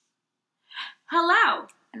Hello,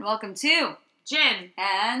 and welcome to Gin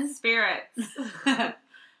and Spirits, the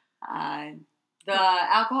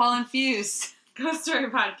alcohol-infused Ghost Story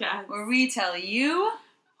Podcast, where we tell you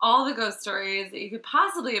all the ghost stories that you could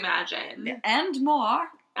possibly imagine, and more.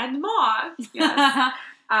 and more. Yes,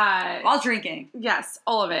 While drinking. yes,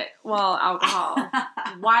 all of it. While alcohol.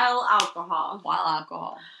 While alcohol. While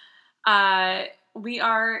alcohol. We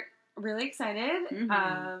are really excited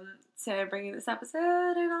Mhm. to bring you this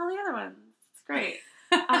episode and all the other ones. It's great.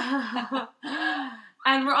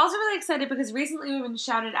 And we're also really excited because recently we've been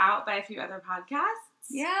shouted out by a few other podcasts.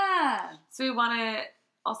 Yeah. So we want to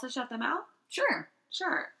also shout them out. Sure.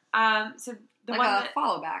 Sure. So the Like one a that,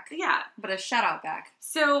 follow back. yeah. But a shout out back.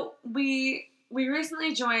 So we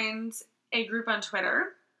recently joined a group on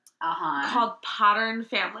Twitter Uh-huh. called Pattern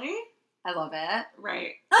Family. I love it.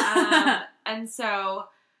 Right. And so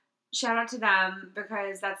shout out to them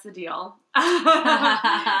because that's the deal.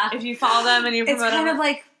 If you follow them and you promote It's kind them, of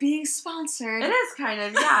like being sponsored. it is kind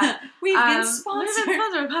of, yeah. We've been sponsored. We've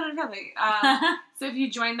been sponsored by Pattern Family. So if you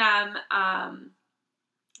join them,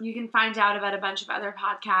 you can find out about a bunch of other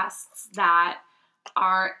podcasts that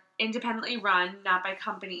are independently run, not by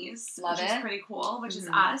companies. Love which it. is pretty cool, which is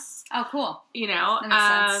Mhm. us. Oh, cool. You know, That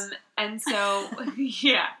makes sense. And so,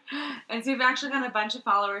 yeah. And so we've actually got a bunch of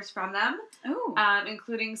followers from them, Ooh.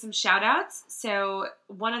 including some shout outs. So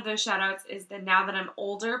one of those shout outs is the Now That I'm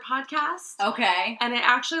Older podcast. Okay. And I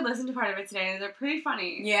actually listened to part of it today. They're pretty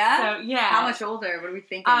funny. Yeah? So, yeah. How much older? What are we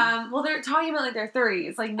thinking? Well, they're talking about like their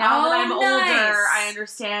 30s. Like, now that I'm nice. older, I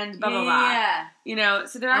understand, blah, blah, blah. Yeah. You know,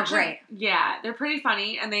 so they're actually, great. yeah, they're pretty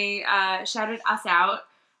funny, and they shouted us out,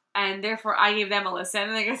 and therefore I gave them a listen,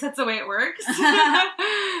 and I guess that's the way it works.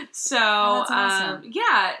 So, that's awesome.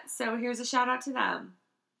 yeah, so here's a shout out to them.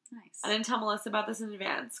 Nice. I didn't tell Melissa about this in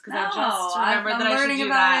advance, because No, I just remembered I'm that I should learning do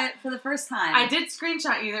about that. it for the first time. I did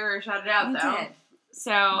screenshot you that we were shouted out, You though. did. So,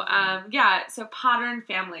 yeah, so Pattern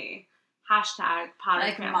Family. Hashtag Pattern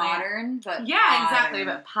Like Family. modern, but Yeah, modern. exactly,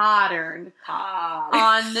 but Pattern. Pod.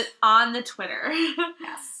 on the Twitter.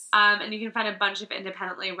 Yes. And you can find a bunch of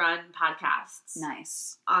independently run podcasts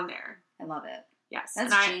Nice. on there. I love it. Yes.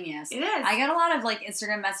 That's and genius. It is. I get a lot of like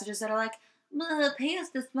Instagram messages that are like, pay us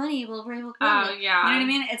this money, we'll Oh, yeah. You know what I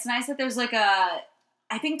mean? It's nice that there's like I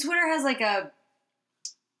think Twitter has like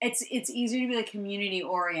it's easier to be like community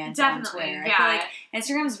oriented on Definitely, Twitter. yeah. I feel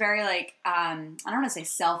like Instagram's very like I don't want to say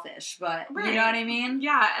selfish, but you Right. know what I mean?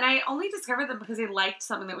 Yeah, and I only discovered them because they liked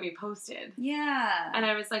something that we posted. Yeah. And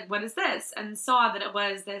I was like, what is this? And saw that it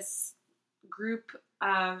was this group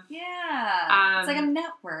of... Yeah. It's like a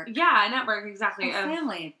network. Yeah, a network, exactly. A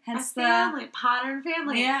family. Hence a family. Pattern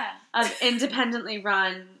Family. Yeah. Of independently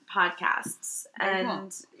run podcasts. Very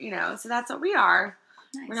And, you know, so that's what we are.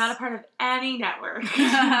 Nice. We're not a part of any network.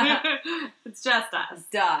 It's just us.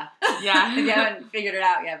 Duh. Yeah. If you haven't figured it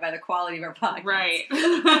out yet by the quality of our podcast. Right.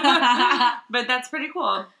 But that's pretty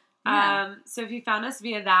cool. Yeah. So if you found us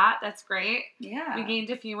via that, that's great. Yeah. We gained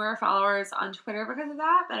a few more followers on Twitter because of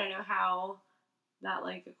that, but I don't know how that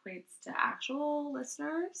like equates to actual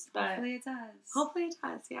listeners. But Hopefully it does. hopefully it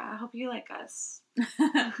does. Yeah. I hope you like us.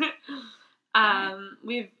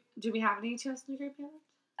 Do we have any toast in the group yet?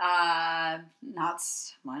 Not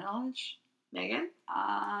to my knowledge. Megan?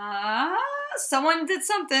 Someone did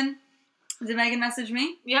something. Did Megan message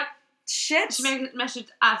me? Yep. Shit. She messaged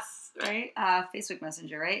us, right? Facebook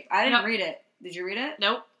Messenger, right? I didn't Nope. read it. Did you read it?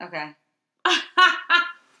 Nope. Okay.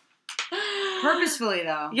 Purposefully,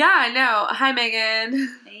 though. Yeah, I know. Hi,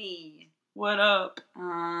 Megan. Hey. What up?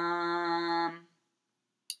 On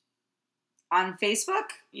Facebook?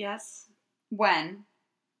 Yes. When?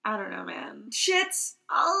 I don't know, man. Shit.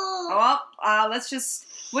 Oh. Well, let's just...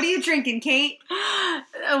 What are you drinking, Kate?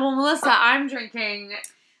 Well, Melissa, I'm drinking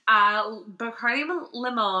Bacardi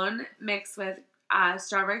Limon mixed with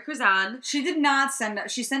strawberry croissant. She did not send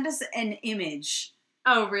us... She sent us an image.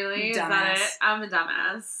 Oh, really? Is that Dumbass. it? I'm a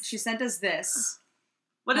dumbass. She sent us this.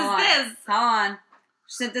 What is Hold on. this? Hold on.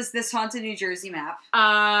 She sent us this Haunted New Jersey map.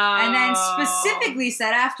 Oh. And then specifically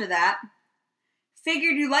said after that,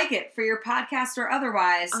 figured you like it for your podcast or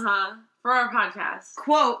otherwise. Uh-huh. For our podcast.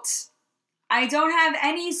 Quote, I don't have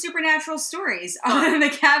any supernatural stories other than the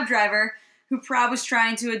cab driver who probably was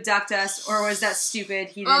trying to abduct us, or was that stupid?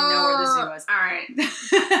 He didn't know where the zoo was. All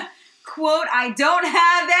right. Quote, I don't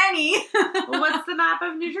have any. Well, what's the map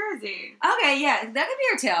of New Jersey? Okay, yeah, that could be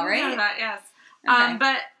your tale, We know right? that, yes. Okay.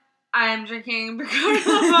 But I'm drinking Bacardi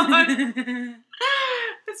Limon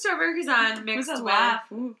with strawberry croissant mixed What's a with... laugh?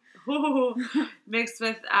 mixed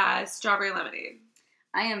with strawberry lemonade.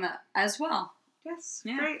 I am as well. Yes,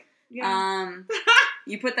 Yeah. great. Yeah.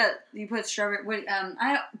 You put strawberry.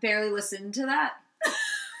 I barely listened to that.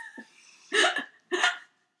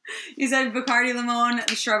 You said Bacardi Limon,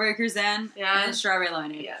 the strawberry cruzan, Yeah. and the strawberry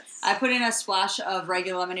lemonade. Yes. I put in a splash of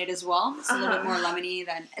regular lemonade as well. It's a little bit more lemony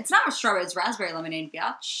than... It's not strawberry, it's raspberry lemonade,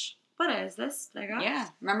 biatch. What is this? Yeah.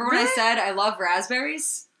 Remember when Really? I said I love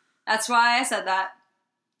raspberries? That's why I said that.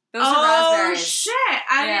 Those oh, are raspberries. Shit.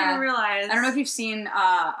 I didn't Yeah. even realize. I don't know if you've seen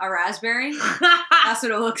a raspberry. That's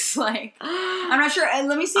what it looks like. I'm not sure.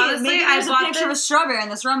 Let me see. Honestly, Maybe I there's a bought picture of a this- strawberry in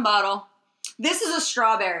this rum bottle. This is a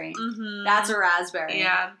strawberry. Mm-hmm. That's a raspberry.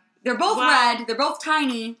 Yeah. They're both Wow. red. They're both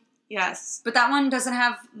tiny. Yes. But that one doesn't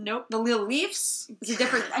have Nope. the little leaves. It's a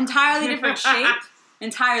different, entirely different shape.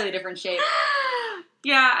 Entirely different shape.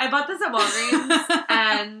 Yeah, I bought this at Walgreens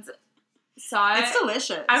and saw it. It's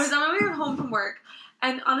delicious. I was on my way home from work,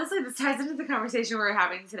 and honestly, this ties into the conversation we were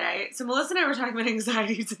having today. So Melissa and I were talking about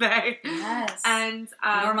anxiety today. Yes. And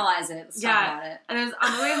normalize it. Let's talk about it. And I was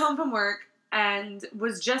on the way home from work and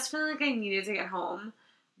was just feeling like I needed to get home.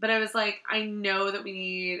 But I was like, I know that we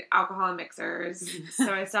need alcohol and mixers.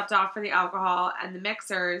 So I stepped off for the alcohol and the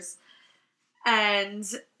mixers and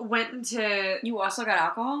went into... You also got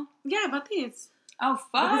alcohol? Yeah, I bought these. Oh,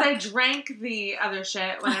 fuck. Because I drank the other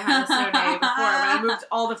shit when I had a snow day before, when I moved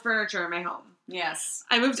all the furniture in my home. Yes.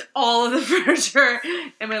 I moved all of the furniture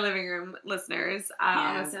in my living room, listeners, on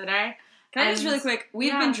Yeah. a snow day. Can I just really quick?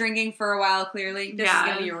 We've been drinking for a while, clearly. This is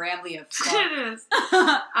going to be rambly of fuck. It is.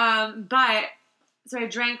 But, so I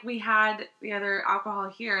drank, we had the other alcohol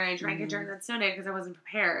here, and I drank it during that snow day because I wasn't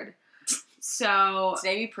prepared. So.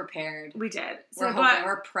 Today we prepared. We did. So We're hoping,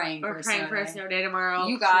 we're praying for a snow day tomorrow.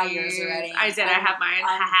 You got Please. yours already. I did. I have mine.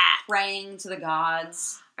 I'm praying to the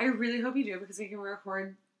gods. I really hope you do because we can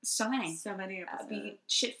record so many episodes. Be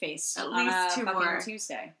shit faced. At least two more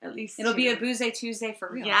Tuesday. At least it'll two. be a Booze Tuesday for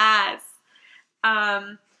real. Yes.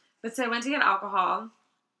 But so I went to get alcohol,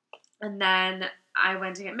 and then I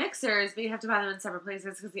went to get mixers, but you have to buy them in separate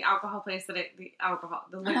places because the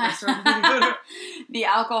liquor store. The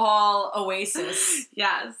alcohol oasis.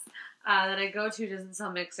 Yes. That I go to doesn't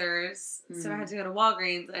sell mixers, so I had to go to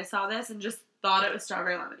Walgreens, and I saw this and just thought it was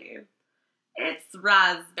strawberry lemonade. It's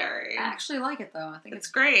raspberry. I actually like it though. I think it's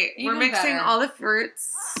great. We're mixing all the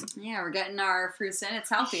fruits. Yeah, we're getting our fruits in. It's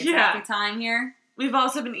healthy. It's Yeah. a healthy time here. We've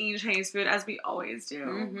also been eating Chinese food as we always do.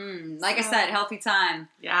 Mm-hmm. Like I said, healthy time.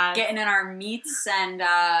 Yeah. Getting in our meats and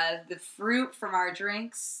the fruit from our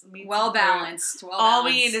drinks. Meats well balanced. All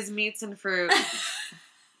we eat is meats and fruit.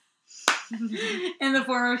 In the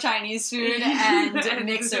form of Chinese food and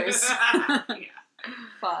mixers. Yeah.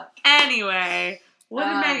 Fuck. Anyway, what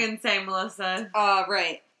did Megan say, Melissa?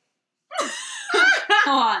 Right.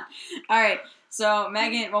 Hold on. All right. So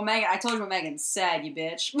Megan, I told you what Megan said, you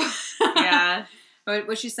bitch. Yeah.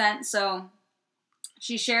 What she sent. So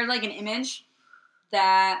she shared like an image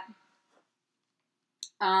that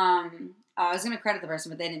I was gonna credit the person,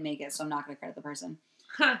 but they didn't make it, so I'm not gonna credit the person.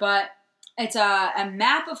 But it's a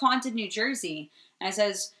map of haunted New Jersey, and it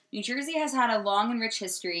says New Jersey has had a long and rich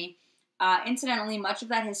history. Incidentally, much of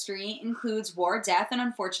that history includes war, death, and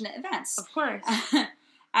unfortunate events. Of course.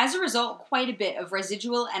 As a result, quite a bit of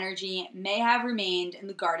residual energy may have remained in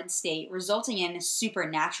the Garden State, resulting in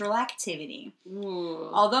supernatural activity. Ooh.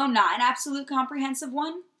 Although not an absolute comprehensive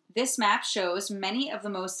one, this map shows many of the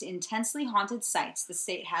most intensely haunted sites the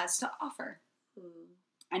state has to offer.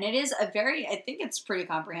 And it is I think it's pretty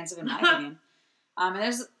comprehensive in my opinion. And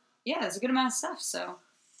there's a good amount of stuff, so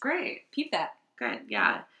great. Peep that. Good,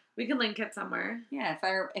 yeah. We can link it somewhere. Yeah,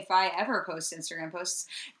 if I ever post Instagram posts.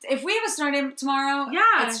 If we have a snow day tomorrow,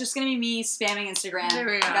 yeah, it's just going to be me spamming Instagram. There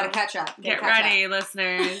we go. I got to catch up. Get ready,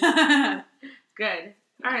 listeners. Good.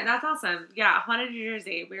 All right, that's awesome. Yeah, haunted New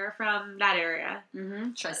Jersey. We are from that area.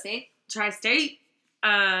 Mm-hmm. Tri-state. Tri-state.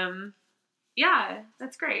 Yeah,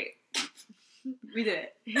 that's great. We did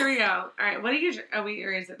it. Here we go. All right, what do you... Oh, we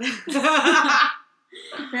erased it.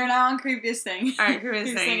 We're now on creepiest thing. All right,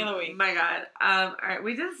 creepiest thing of the week. My God. All right,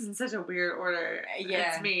 we did this in such a weird order.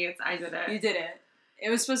 Yeah. It's me. I did it. You did it. It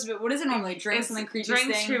was supposed to be... What is it normally? Drinks and then creepiest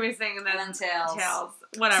drinks, thing? creepiest thing, and then tails.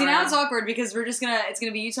 Whatever. See, now it's awkward because we're just gonna... It's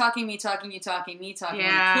gonna be you talking, me talking, you talking, me talking.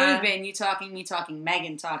 Yeah. It could have been you talking, me talking,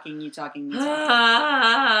 Megan talking, you talking, me talking.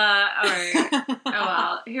 All right. Oh,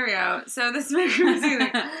 well. Here we go. So this is my creepiest thing.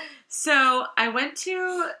 So I went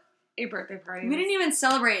to a birthday party. We didn't even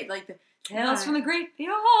celebrate, like, the Tales from the Great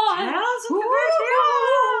Beyond. Tales from the Great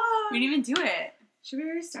Beyond. We didn't even do it. Should we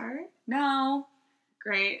restart? No.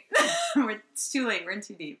 Great. It's too late. We're in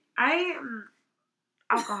too deep. I am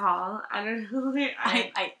alcohol. I don't know.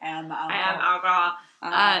 I am alcohol. I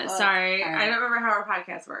am alcohol. Sorry. Right. I don't remember how our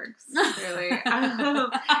podcast works, clearly.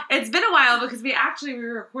 It's been a while because we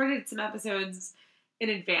recorded some episodes in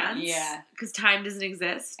advance. Yeah. Because time doesn't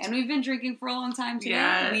exist. And we've been drinking for a long time, too.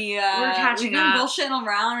 Yeah. We're catching we've up. been bullshitting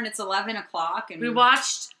around, and it's 11 o'clock. And We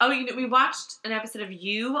watched an episode of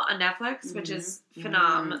You on Netflix, which is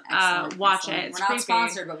phenomenal. Watch it. It's We're not creepy.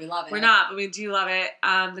 sponsored, but we love it. We're not, but we do love it.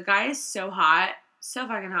 The guy is so hot. So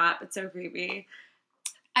fucking hot, but so creepy.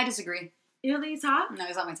 I disagree. You don't think he's hot? No,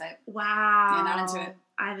 he's not my type. Wow. Yeah, not into it.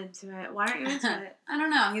 I'm into it. Why aren't you into it? I don't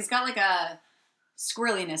know. He's got like a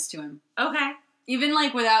squirreliness to him. Okay. Even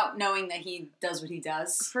like without knowing that he does what he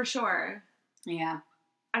does. For sure. Yeah.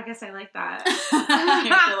 I guess I like that.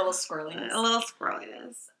 A little squirreliness. A little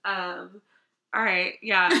squirreliness. All right.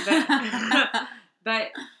 Yeah.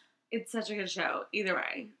 But it's such a good show. Either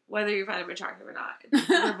way. Whether you find him attractive or not.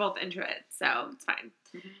 We're both into it. So it's fine.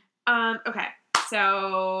 Mm-hmm. Okay.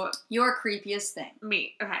 So. Your creepiest thing.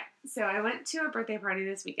 Me. Okay. So I went to a birthday party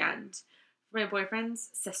this weekend for my boyfriend's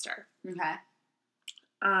sister. Okay.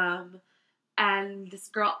 And this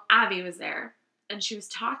girl, Abby, was there. And she was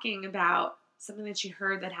talking about something that she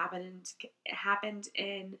heard that happened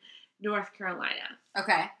in North Carolina.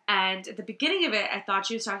 Okay. And at the beginning of it, I thought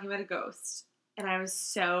she was talking about a ghost. And I was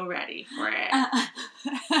so ready for it.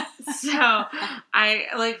 So, I,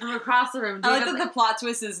 like, from across the room. I like that the plot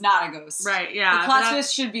twist is not a ghost. Right, yeah. The plot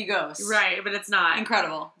twist should be ghost. Right, but it's not.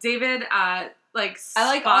 Incredible. David, I like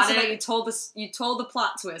also that you told the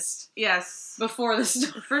plot twist. Yes. Before the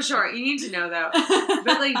story. For sure. You need to know, though.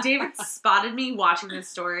 But, like, David spotted me watching this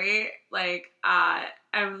story, like,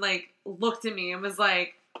 and, like, looked at me and was,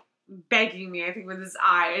 like, begging me, I think, with his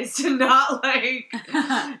eyes to not, like,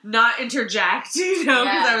 not interject, you know?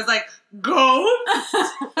 Because I was like, go!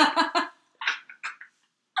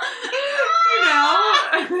 You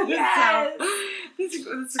know? Yes!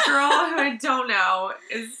 So, this girl who I don't know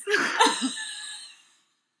is...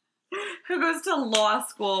 who goes to law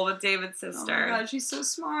school with David's sister. Oh my god, she's so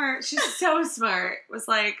smart. She's so smart. Was,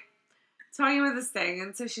 like, talking about this thing.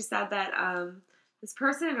 And so she said that this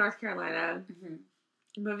person in North Carolina... Mm-hmm.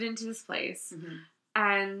 moved into this place mm-hmm.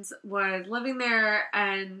 and was living there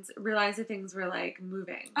and realized that things were, like,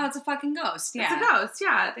 moving. Oh, it's a fucking ghost. Yeah. It's a ghost,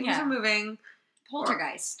 yeah. Things are moving.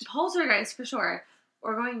 Poltergeist. Poltergeist, for sure.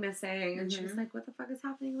 Or going missing. And mm-hmm. she was like, what the fuck is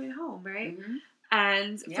happening at my home, right? Mm-hmm.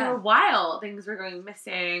 And for a while, things were going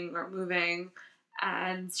missing or moving.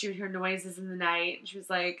 And she would hear noises in the night. And she was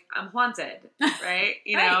like, I'm haunted, right?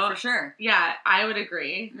 You right, know? for sure. Yeah, I would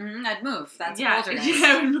agree. Mm-hmm, I'd move. That's a poltergeist.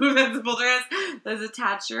 Yeah, I would move. That's a poltergeist. That's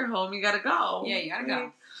attached to your home. You gotta go. Yeah, you gotta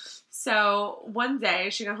go. So, one day,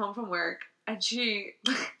 she got home from work, and she...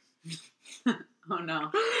 oh,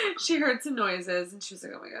 no. She heard some noises, and she was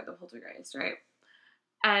like, oh my god, the poltergeist, right?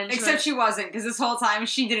 And Except she wasn't, because this whole time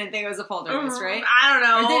she didn't think it was a poltergeist, right? I don't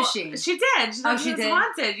know. Or did she? She did. She thought she was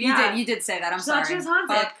haunted. Yeah. You did say that. I'm she sorry. She thought she was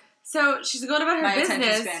haunted. Fuck. So she's going about her My business. My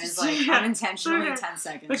attention span is like unintentionally 10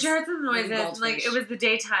 seconds. But she heard some noises, and like it was the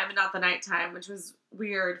daytime and not the nighttime, which was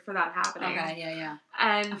weird for that happening. Okay, yeah.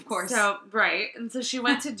 And of course. So, right. And so she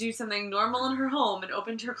went to do something normal in her home and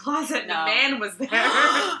opened her closet, and a man was there.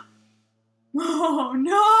 Oh,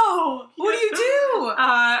 no! What do you do?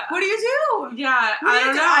 What do you do? Yeah, I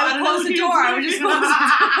don't know. I would close the door. I would just close the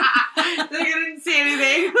door. Like I didn't see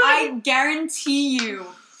anything. I guarantee you,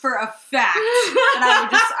 for a fact,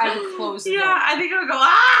 that I would close the door. Yeah, I think I would go,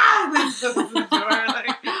 ah! And then close the door.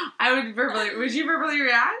 Like, I would you verbally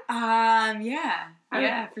react? Yeah.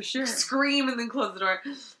 Yeah, for sure. Scream and then close the door.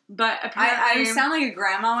 But apparently... I sound like a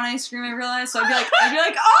grandma when I scream, I realize. So I'd be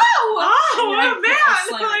like, oh! Oh, a man!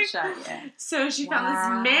 Slam it shut, yeah. So she found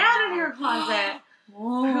this man in her closet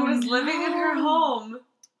who was living in her home.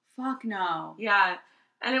 Fuck no. Yeah.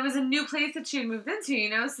 And it was a new place that she had moved into, you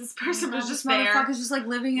know? So this person was just there. This motherfucker's just like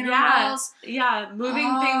living in her house. Yeah,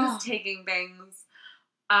 moving things, taking things.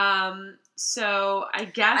 So I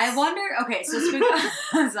guess... I wonder... Okay, so it's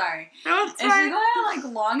been... sorry. No, it's been going on, like,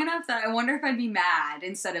 long enough that I wonder if I'd be mad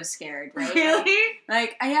instead of scared, right? Really?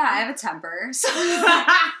 Like, yeah, I have a temper. So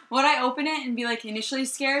would I open it and be, like, initially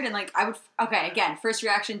scared? And, like, I would... Okay, again, first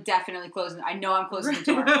reaction, definitely closing... I know I'm closing the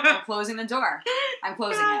door. I'm closing the door. I'm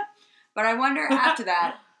closing it. But I wonder after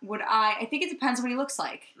that, would I think it depends on what he looks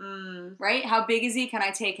like. Right? How big is he? Can I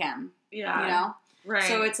take him? Yeah. You know? Right.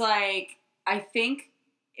 So it's like, I think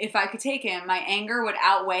if I could take him, my anger would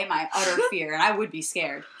outweigh my utter fear, and I would be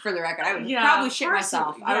scared, for the record. I would probably shit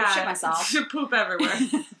myself. I would shit myself. Poop everywhere.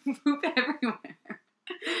 Poop everywhere.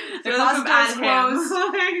 The So closet door is closed.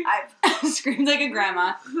 I've screamed like a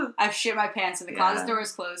grandma. I've shit my pants, and the closet door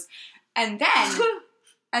is closed. And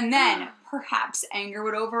then, perhaps anger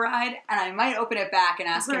would override, and I might open it back and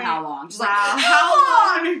ask him how long. Just like,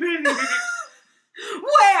 how long?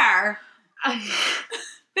 Where?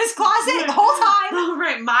 This closet the whole time. Oh,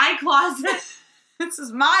 right, my closet. This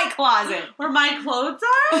is my closet. Where my clothes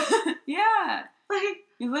are? Yeah. Like,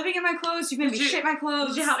 you're living in my clothes. You made me shit my clothes.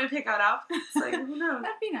 Did you help me pick out outfits? Like, who knows?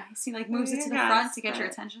 That'd be nice. He, like, moves it to the front to get your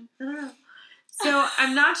attention. I don't know. So,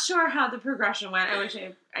 I'm not sure how the progression went. I wish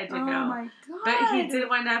I did know. Oh, my God. But he did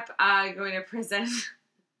wind up going to prison.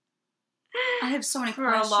 I have so many for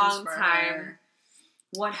questions a long for time. Her.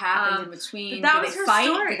 What happened in between? But that Did was they her fight?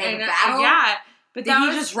 story. Did they have a battle? Yeah. But did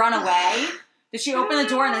he just run away? Did she open the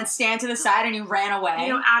door and then stand to the side and he ran away?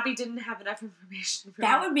 You know, Abby didn't have enough information for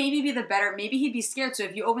that would maybe be the better. Maybe he'd be scared. So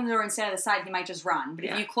if you open the door and stand to the side, he might just run. But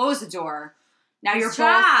if you close the door, now you're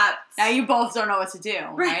trapped. Now you both don't know what to do,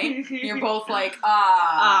 right? You're both like,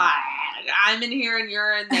 I'm in here and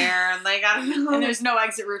you're in there, and like I don't know. And there's no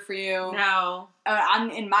exit route for you. No,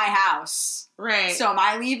 I'm in my house, right? So am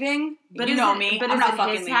I leaving? But you know me. But I'm is not it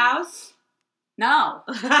fucking his leaving. house? No,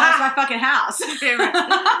 that's my fucking house. Okay,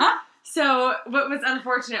 right. So what was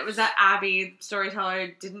unfortunate was that Abby, storyteller,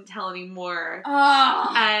 didn't tell any more.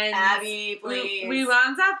 Oh, and Abby, please. We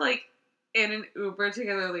wound up like in an Uber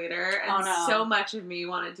together later, and no. so much of me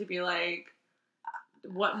wanted to be like,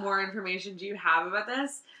 what more information do you have about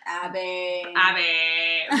this? Abby.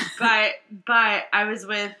 But I was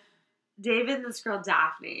with David and this girl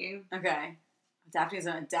Daphne. Okay. Daphne's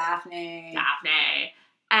on Daphne.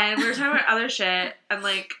 And we were talking about other shit, and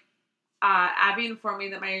like Abby informed me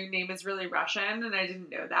that my name is really Russian, and I didn't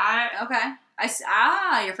know that. Okay.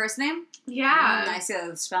 Your first name? Yeah. I see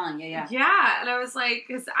the spelling. Yeah. Yeah, and I was like,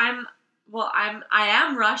 because I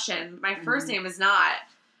am Russian. My first name is not,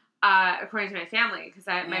 according to my family, because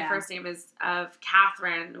my first name is of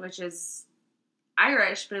Catherine, which is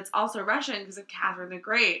Irish, but it's also Russian because of Catherine the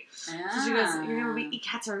Great. Yeah. So she goes, your name will be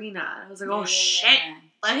Ekaterina. I was like, oh shit.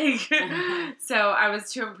 Like, so I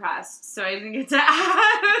was too impressed, so I didn't get to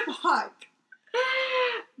add. Fuck.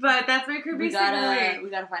 But that's my creepy story.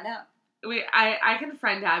 We gotta find out. I can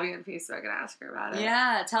friend Abby on Facebook and ask her about it.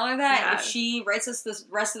 Yeah, tell her that if she writes us the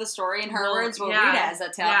rest of the story in her words, we'll read it as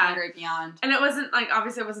a tale from the great beyond. And it wasn't like,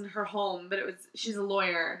 obviously it wasn't her home, but she's a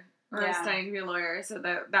lawyer. Or studying to be a lawyer, so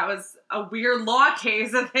that was a weird law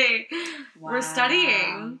case that they were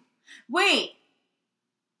studying. Wait,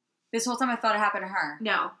 this whole time I thought it happened to her.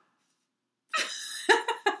 No.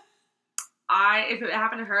 If it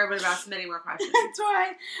happened to her, I would have asked many more questions. That's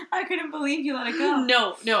why I couldn't believe you let it go.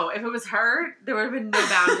 No. If it was her, there would have been no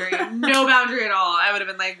boundary. No boundary at all. I would have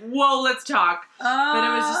been like, whoa, let's talk. But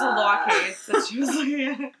it was just a law case that she was looking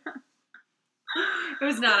at. It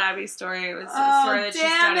was not Abby's story. It was a story that she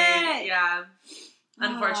studied. Yeah.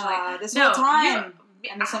 Unfortunately. This whole time.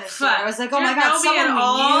 I was like, oh my God, someone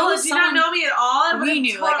knew. Do you not know me at all? We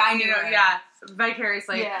knew. Like, I knew her. Yeah.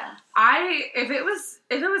 Vicariously. Yeah. If it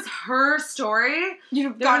was her story,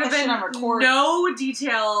 there would have been no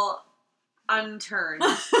detail unturned.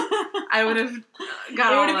 I would have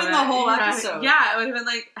got all of it. It would have been the whole episode. Yeah, it would have been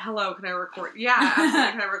like, hello, can I record? Yeah,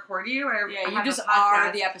 absolutely. Can I record you? You just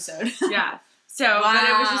are the episode. Yeah. So, but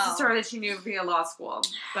it was just a story that she knew via law school.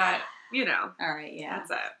 But, you know. All right, yeah.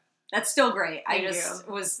 That's it. That's still great. I just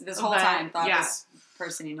was, this whole time, thought this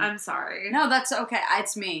person you knew. I'm sorry. No, that's okay.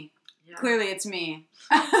 It's me. Yeah. Clearly, it's me.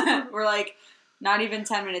 We're like not even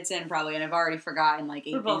 10 minutes in, probably, and I've already forgotten like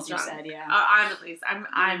 8 things you said. Yeah, I'm at least.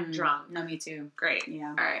 I'm drunk. No, me too. Great.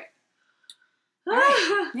 Yeah. All right.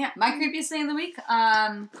 Yeah. My creepiest thing of the week.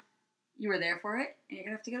 You were there for it, and you're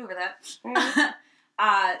gonna have to get over that.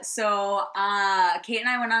 So Kate and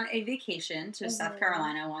I went on a vacation to South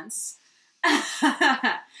Carolina once,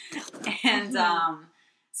 and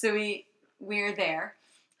so we're there.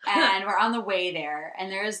 And we're on the way there,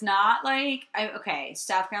 and there's not like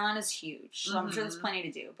South Carolina's huge, so I'm sure there's plenty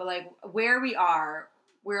to do. But like where we are,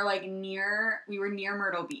 we were near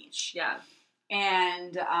Myrtle Beach. Yeah.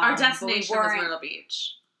 And our destination was Myrtle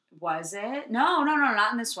Beach. Was it? No,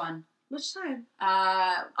 not in this one. Which time?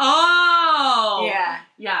 Oh! Yeah.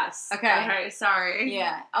 Yes. Okay. Sorry.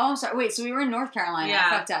 Yeah. Oh, I'm sorry. Wait, so we were in North Carolina. Yeah. I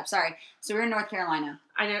fucked up. Sorry. So we were in North Carolina.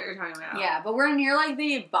 I know what you're talking about. Yeah, but we're near, like,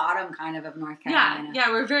 the bottom kind of North Carolina.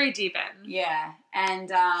 Yeah, we're very deep in. Yeah.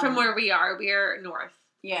 And, from where we are north.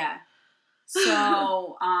 Yeah.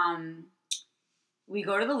 So, we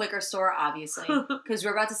go to the liquor store, obviously, because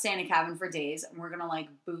we're about to stay in a cabin for days, and we're gonna, like,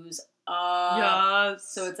 booze up. Yes.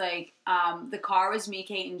 So it's like, the car was me,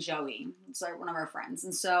 Kate, and Joey. It's like one of our friends.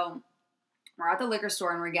 And so we're at the liquor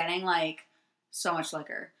store, and we're getting, like, so much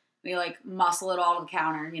liquor. We, like, muscle it all to the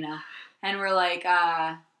counter, you know. And we're like,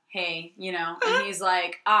 hey, you know. And he's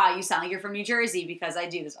like, you sound like you're from New Jersey because I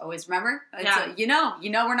do this. Always remember? It's you know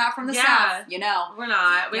we're not from the South. You know. We're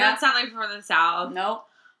not. We don't sound like we're from the South. Nope.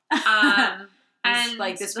 And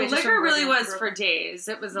like this the liquor really was for days.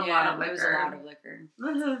 It was a lot of liquor. It was a lot of liquor.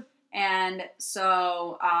 And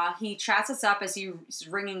so he chats us up as he's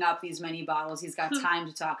ringing up these many bottles. He's got time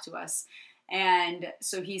to talk to us. And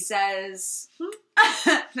so he says,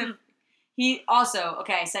 he also,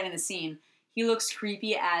 okay, setting the scene, he looks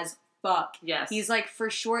creepy as fuck. Yes. He's like, for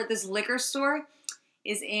sure, this liquor store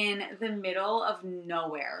is in the middle of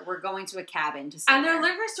nowhere. We're going to a cabin to stay And there. their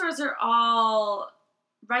liquor stores are all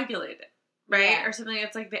regulated, right? Yeah. Or something.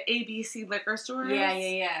 It's like the ABC liquor stores.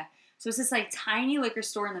 Yeah. So it's this like tiny liquor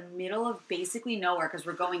store in the middle of basically nowhere because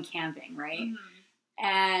we're going camping, right? Mm-hmm.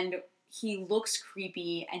 And he looks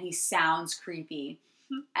creepy and he sounds creepy.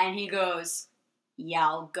 And he goes,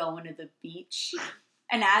 y'all going to the beach?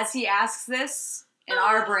 And as he asks this, in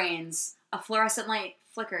our brains, a fluorescent light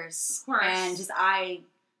flickers. Of course. And his eye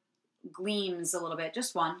gleams a little bit.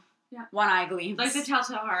 Just one. Yeah. One eye gleams. Like the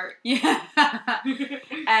telltale heart. Yeah.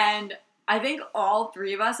 And I think all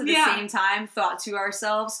three of us at the same time thought to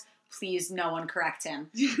ourselves, please no one correct him.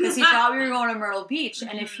 Because he thought we were going to Myrtle Beach.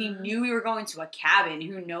 And if he knew we were going to a cabin,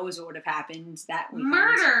 who knows what would have happened that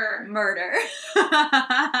weekend. Murder.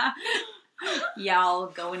 Y'all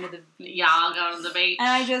going to the beach. Y'all going to the beach. And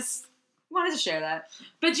I just wanted to share that.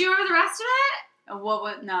 But do you remember the rest of it?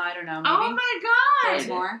 What? No, I don't know. Maybe. Oh my god. There's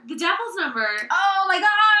more? The Devil's Number. Oh my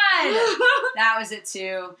god! That was it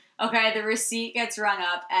too. Okay, the receipt gets rung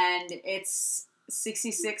up and it's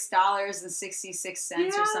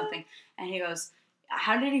 $66.66 or something. And he goes,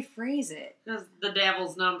 how did he phrase it? That's the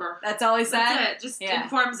Devil's Number. That's all he said? That's it. Just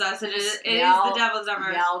informs us. It is the Devil's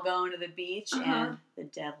Number. Y'all going to the beach and the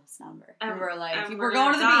Devil's Number. And we're like, and we're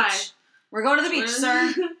going to the beach. We're going to the beach,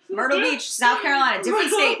 sir. Myrtle Beach, South Carolina.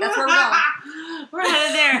 Different state. That's where we're going. We're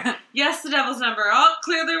headed there. Yes, the Devil's Number. Oh,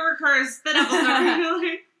 clearly we're cursed. The Devil's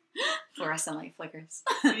Number. Fluorescent light flickers.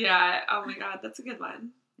 Yeah. Oh my god, that's a good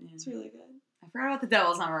one. Yeah. It's really good. I forgot about the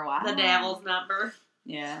Devil's Number. Wow. The Devil's Number.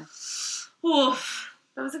 Yeah. Oof.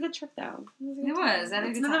 That was a good trip, though. It was.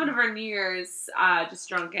 It's another one of our New Year's, just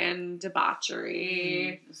drunken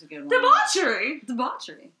debauchery. It was a good one.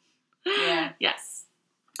 Debauchery. Yeah. Yes.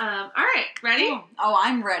 All right. Ready? Cool. Oh,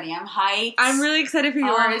 I'm ready. I'm hyped. I'm really excited for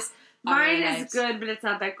yours. Mine really is good, but it's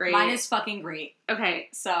not that great. Mine is fucking great. Okay.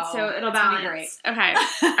 So it'll it's balance. Be great. Okay.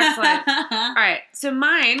 Excellent. All right. So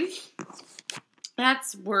mine,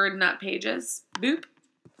 that's word, not pages. Boop.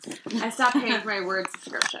 I stopped paying for my word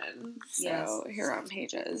subscription. So here on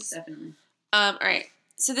pages. Definitely. All right.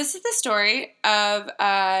 So this is the story of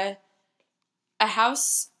a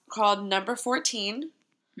house called Number 14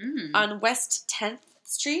 on West 10th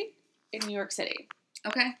Street in New York City.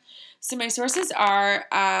 Okay. So my sources are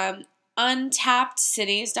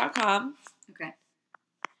untappedcities.com. Okay.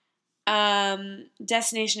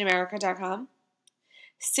 Destinationamerica.com.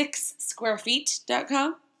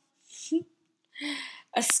 6squarefeet.com.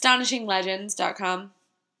 AstonishingLegends.com.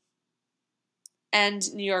 And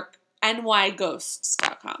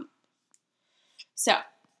nyghosts.com. So,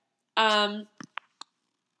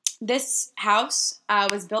 this house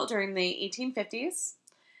was built during the 1850s,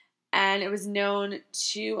 and it was known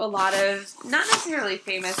to a lot of, not necessarily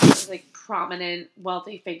famous, but like prominent,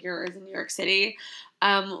 wealthy figures in New York City.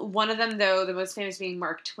 One of them, though, the most famous being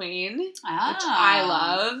Mark Twain, which I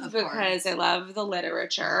love because I love the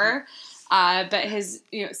literature. But his,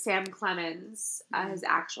 Sam Clemens, his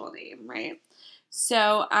actual name, right?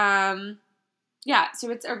 So, so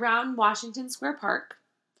it's around Washington Square Park.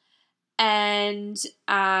 And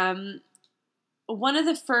one of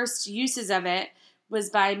the first uses of it was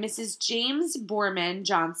by Mrs. James Borman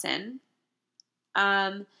Johnson.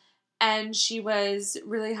 And she was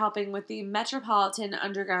really helping with the Metropolitan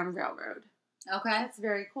Underground Railroad. Okay. That's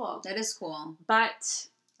very cool. That is cool. But,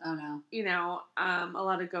 oh no, a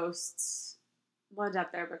lot of ghosts wound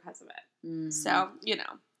up there because of it. Mm. So,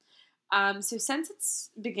 so since its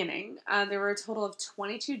beginning, there were a total of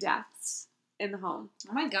 22 deaths in the home.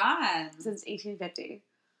 Oh my god. Since 1850.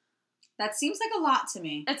 That seems like a lot to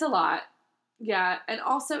me. It's a lot. Yeah, and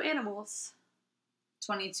also animals.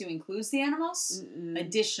 22 includes the animals? Mm-mm.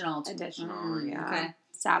 Additional, yeah. Okay.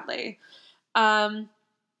 Sadly.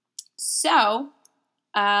 So,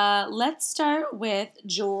 let's start with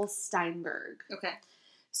Joel Steinberg. Okay.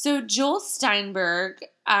 So, Joel Steinberg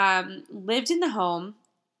lived in the home,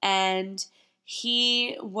 and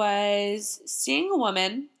he was seeing a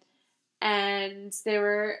woman, and they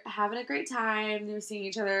were having a great time. They were seeing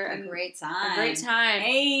each other. A great time.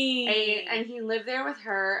 Hey! And he lived there with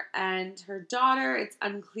her and her daughter. It's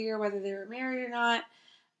unclear whether they were married or not.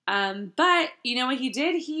 But you know what he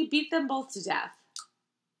did? He beat them both to death.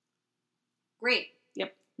 Great.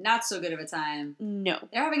 Yep. Not so good of a time. No.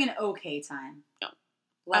 They're having an okay time. No.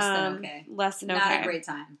 Less than okay. Less than okay. Not a great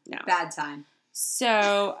time. No. Bad time.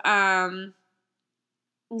 So,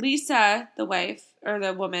 Lisa, the wife, or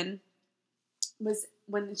the woman,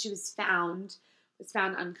 when she was found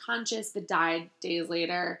unconscious but died days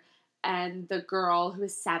later. And the girl, who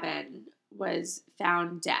was 7, was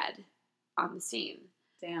found dead on the scene.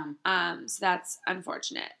 Damn. So that's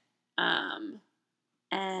unfortunate.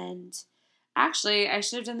 And actually, I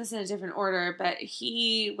should have done this in a different order, but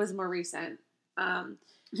he was more recent.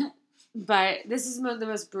 But this is the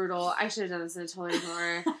most brutal. I should have done this in a totally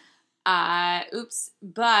different order. Oops.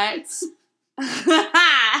 But,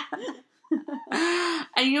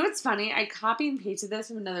 and you know what's funny? I copy and pasted this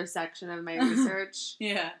from another section of my research.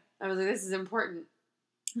 Yeah. I was like, this is important.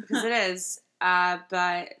 Because it is.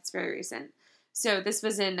 But it's very recent. So this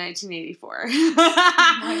was in 1984. Oh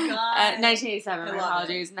my God. 1987, my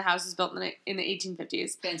apologies. It. And the house was built in the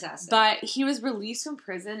 1850s. Fantastic. But he was released from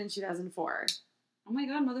prison in 2004. Oh my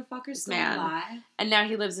God, motherfucker's still alive. And now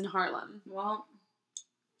he lives in Harlem. Well,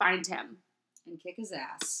 find him. And kick his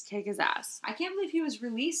ass. Kick his ass. I can't believe he was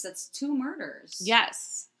released. That's 2 murders.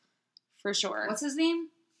 Yes. For sure. What's his name?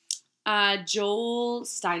 Joel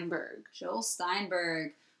Steinberg. Joel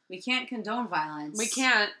Steinberg. We can't condone violence. We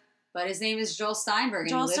can't. But his name is Joel Steinberg, and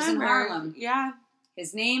Joel he lives Steinberg. in Harlem. Yeah.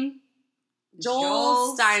 His name?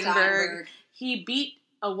 Joel Steinberg. He beat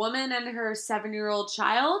a woman and her 7-year-old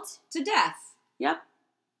child to death. Yep.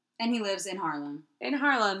 And he lives in Harlem. In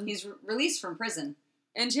Harlem. He's released from prison.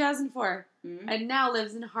 In 2004. Mm-hmm. And now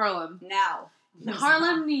lives in Harlem.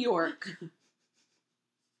 Harlem, New York.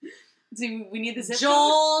 So we need the zip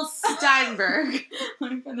Joel code? Steinberg.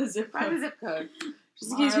 Let me find the zip code. Find the zip code.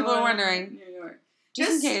 Just in case people are wondering. New York.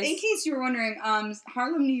 Just in case you were wondering,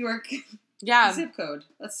 Harlem, New York. Yeah. Zip code.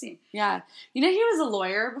 Let's see. Yeah. You know he was a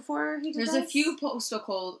lawyer before he did There's a few postal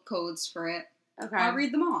codes for it. Okay. I'll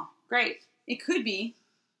read them all. Great. It could be.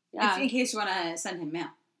 Yeah. In case you want to send him mail.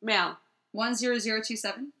 Mail.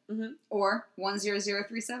 10027. Mm-hmm. Or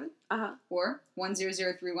 10037. Uh-huh. Or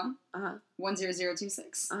 10031. Uh-huh.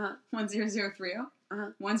 10026. Uh-huh. 10030.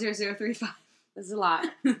 Uh-huh. 10035. That's a lot.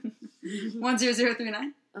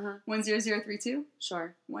 10039. Uh-huh. 10032.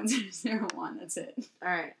 Sure. 1001. That's it. All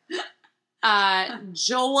right.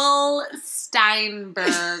 Joel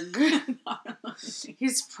Steinberg.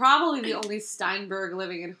 He's probably the only Steinberg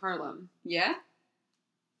living in Harlem. Yeah?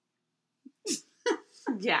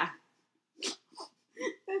 Yeah.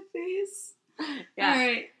 That face. Yeah. All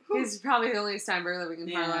right. He's probably the only Steinberg living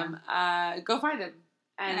in Harlem. Go find him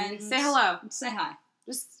and say hello. Say hi.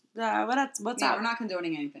 Just what's up? We're not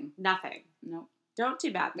condoning anything. Nothing. Nope. Don't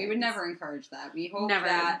do bad things. We would never encourage that. We hope never.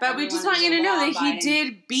 that. But we just want you to know that he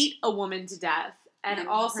did beat a woman to death and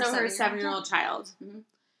also her 7-year-old child. Mm-hmm.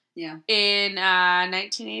 Yeah. In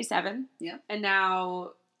 1987. Yep. And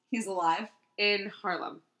now he's alive in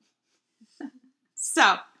Harlem.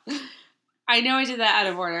 So, I know I did that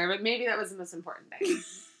out of order, but maybe that was the most important thing.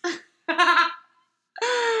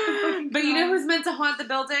 But you know who's meant to haunt the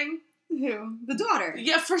building? Who? The daughter.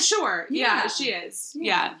 Yeah, for sure. Yeah, she is.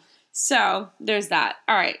 Yeah. So, there's that.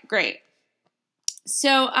 All right, great.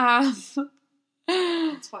 So,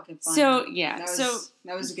 it's fucking fun. So, yeah.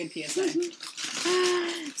 That was a good PSA.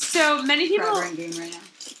 So, many people... Right now.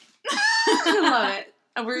 I love it.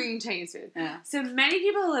 We're eating Chinese food. Yeah. So many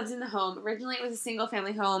people lived in the home. Originally, it was a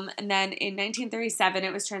single-family home, and then in 1937,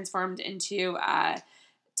 it was transformed into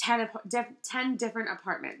 10 different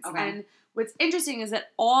apartments. Okay. And what's interesting is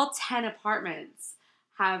that all 10 apartments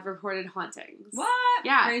have reported hauntings. What?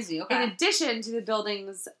 Yeah. Crazy. Okay. In addition to the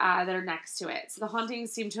buildings that are next to it. So the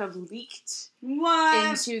hauntings seem to have leaked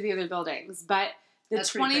into the other buildings. But the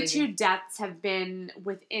 22 deaths have been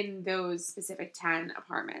within those specific 10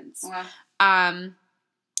 apartments. Okay.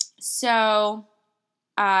 So,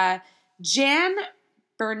 Jan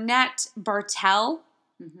Burnett Bartel,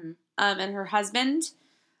 mm-hmm. And her husband,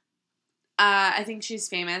 I think she's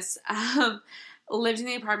famous, lived in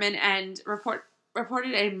the apartment and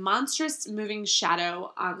reported a monstrous moving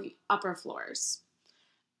shadow on the upper floors.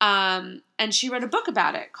 And she wrote a book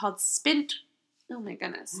about it called oh my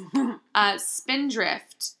goodness,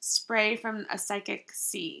 Spindrift, Spray from a Psychic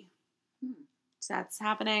Sea. So that's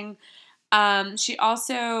happening. She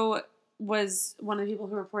also was one of the people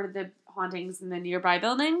who reported the hauntings in the nearby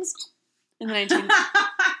buildings in the 19...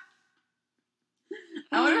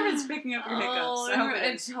 I wonder if it's picking up your hiccups. I hope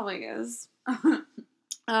it probably is.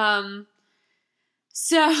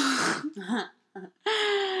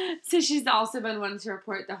 So she's also been one to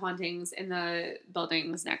report the hauntings in the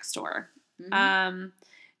buildings next door. Mm-hmm.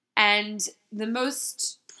 And the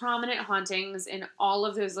most prominent hauntings in all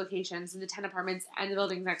of those locations, in the 10 apartments and the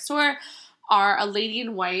buildings next door, are a lady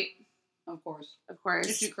in white. Of course. Of course.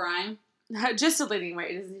 Is she crying? Just a lady in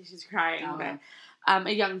white. It doesn't mean she's crying. Okay.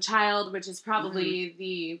 a young child, which is probably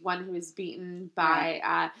the one who was beaten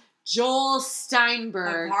by Joel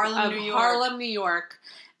Steinberg Of Harlem, New York,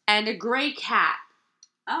 and a gray cat.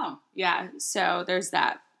 Oh. Yeah, so there's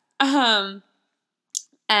that. And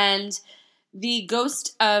the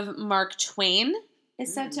ghost of Mark Twain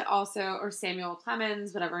is said to also, or Samuel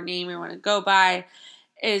Clemens, whatever name you want to go by,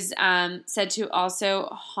 is said to also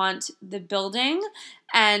haunt the building.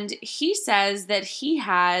 And he says that he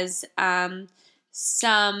has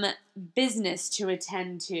some business to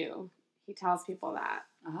attend to. He tells people that.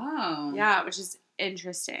 Oh. Yeah, which is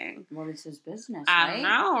interesting. What is his business, I don't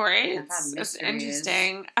know, right? It's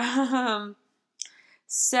interesting.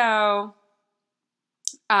 So,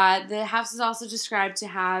 the house is also described to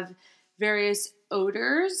have various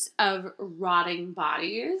odors of rotting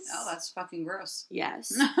bodies. Oh, that's fucking gross. Yes.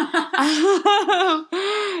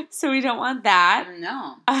 So we don't want that.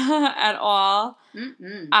 No. At all.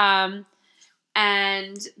 Mm-mm.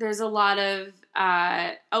 And there's a lot of...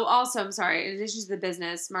 also, I'm sorry. In addition to the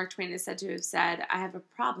business, Mark Twain is said to have said, I have a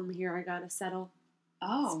problem here I gotta settle.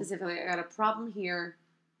 Oh. Specifically, I got a problem here.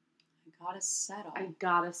 I gotta settle.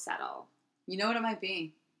 You know what it might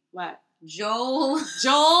be? What? Joel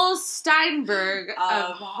Steinberg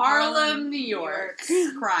of Harlem, New York.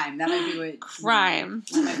 Crime. That might be what... Crime.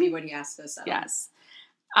 That might be what he has to settle. Yes.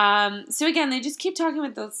 So again, they just keep talking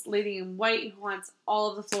with this lady in white who wants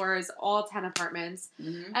all of the floors, all 10 apartments.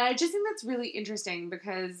 Mm-hmm. And I just think that's really interesting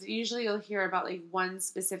because usually you'll hear about like one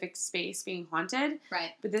specific space being haunted.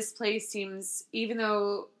 Right. But this place seems, even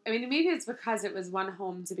though, I mean, maybe it's because it was one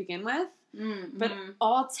home to begin with, but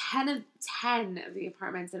all 10 of the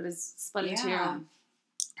apartments that it was split into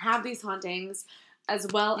have these hauntings. As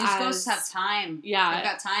well These ghosts have time. Yeah. They've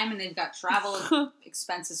got time and they've got travel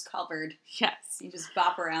expenses covered. Yes. You just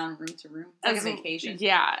bop around room to room. It's like a vacation.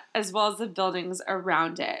 Yeah. As well as the buildings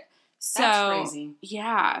around it. So, that's crazy.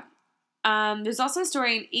 Yeah. There's also a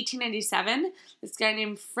story in 1897. This guy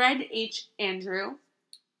named Fred H. Andrew.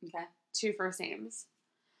 Okay. 2 first names.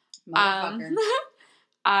 Motherfucker.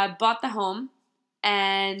 Bought the home.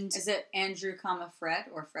 And is it Andrew, Fred,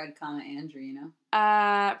 or Fred, Andrew? You know.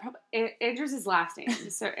 Probably Andrew's his last name,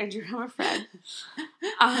 so Andrew, Fred.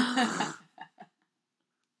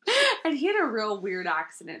 And he had a real weird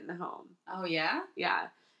accident in the home. Oh yeah. Yeah,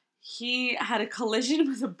 he had a collision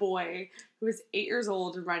with a boy who was 8 years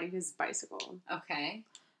old and riding his bicycle. Okay.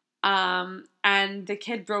 And the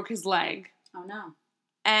kid broke his leg. Oh no.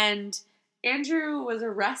 And Andrew was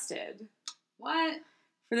arrested. What?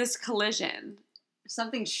 For this collision.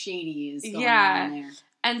 Something shady is going on there.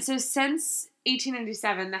 And so since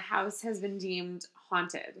 1897, the house has been deemed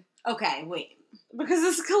haunted. Okay, wait. Because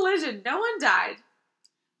this collision, no one died.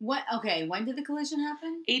 What? Okay, when did the collision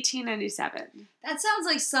happen? 1897. That sounds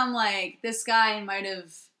like this guy might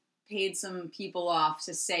have paid some people off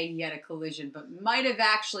to say he had a collision, but might have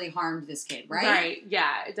actually harmed this kid, right? Right,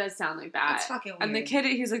 yeah, it does sound like that. That's fucking weird. And the kid,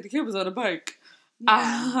 he's like, the kid was on a bike.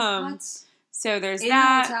 Yeah. What? So there's in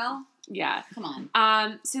that. In a hotel? Yeah. Come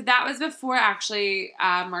on. So that was before actually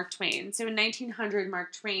Mark Twain. So in 1900,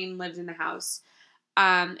 Mark Twain lived in the house.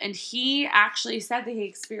 And he actually said that he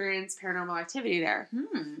experienced paranormal activity there.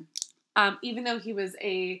 Even though he was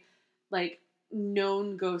a,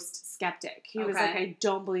 known ghost skeptic. He was like, I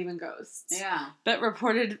don't believe in ghosts. Yeah. But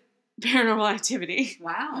reported paranormal activity.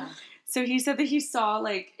 Wow. So he said that he saw,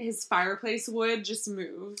 his fireplace wood just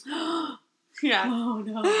move. Yeah. Oh,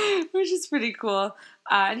 no. Which is pretty cool.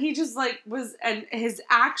 And he just, and his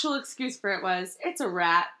actual excuse for it was, it's a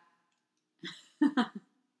rat.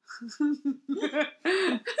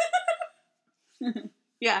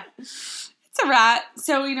 Yeah. It's a rat.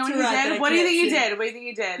 So, you know what he did? What do you think he did? What do you think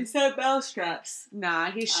he did? He set bell straps.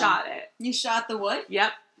 Nah, he shot it. You shot the wood?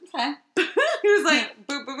 Yep. Okay. He was like,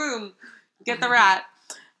 boom, boom, boom. Get the rat.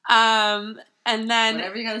 And then,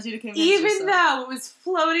 whatever you gotta do to convince even yourself. though it was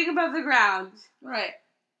floating above the ground, right,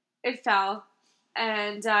 it fell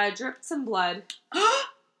and dripped some blood.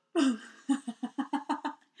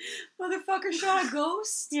 Motherfucker shot a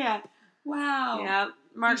ghost? Yeah. Wow. Yeah.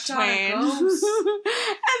 Mark He Twain. Shot a ghost.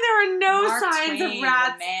 And there were no Mark signs Twain, of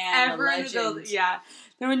rats the man, ever the in the building. legend. Yeah.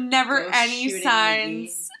 There were never Ghost any shooting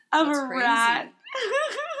signs of That's a crazy. rat.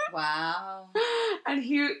 Wow. And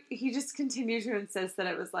he just continued to insist that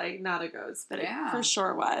it was not a ghost, but it for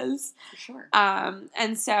sure was. For sure.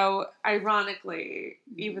 And so ironically,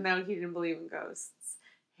 even though he didn't believe in ghosts,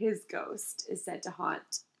 his ghost is said to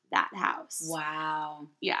haunt that house. Wow.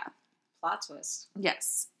 Yeah. Plot twist.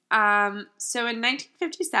 Yes. So in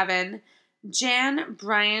 1957, Jan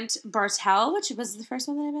Bryant Bartell, which was the first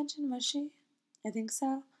one that I mentioned, was she? I think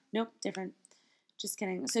so. Nope, different. Just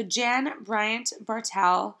kidding. So Jan Bryant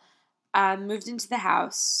Bartell moved into the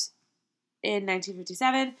house in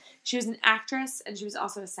 1957. She was an actress, and she was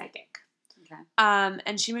also a psychic. Okay.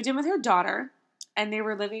 And she moved in with her daughter, and they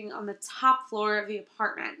were living on the top floor of the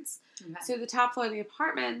apartments. Okay. So the top floor of the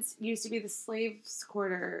apartments used to be the slaves'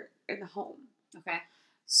 quarter in the home. Okay.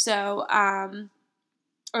 So,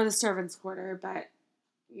 or the servants' quarter, but,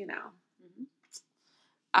 you know.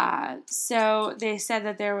 Mm-hmm. So they said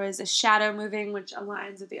that there was a shadow moving, which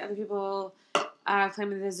aligns with the other people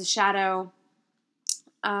claiming that there's a shadow.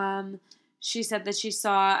 She said that she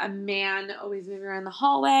saw a man always moving around the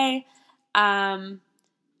hallway. And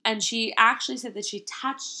she actually said that she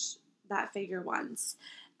touched that figure once.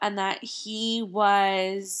 And that he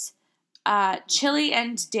was chilly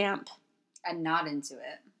and damp. And not into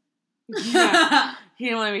it. Yeah. He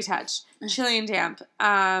didn't want to be touched. Chilly and damp.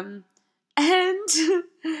 And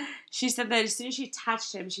she said that as soon as she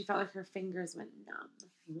touched him, she felt like her fingers went numb.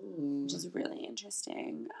 Ooh. Which is really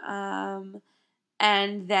interesting. And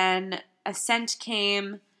then a scent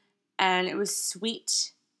came, and it was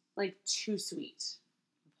sweet. Like, too sweet.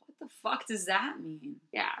 What the fuck does that mean?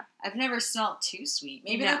 Yeah. I've never smelled too sweet.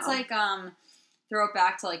 Maybe No. that's like, throw it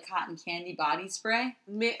back to like cotton candy body spray.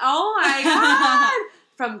 Oh my god!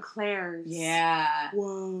 From Claire's. Yeah.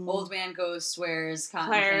 Whoa. Old Man Ghost wears cotton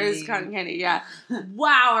Claire's candy. cotton candy, yeah.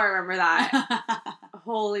 Wow, I remember that.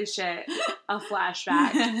 Holy shit. A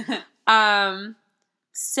flashback.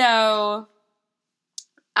 So,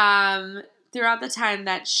 throughout the time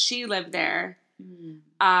that she lived there,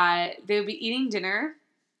 they would be eating dinner,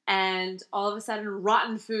 and all of a sudden,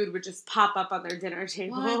 rotten food would just pop up on their dinner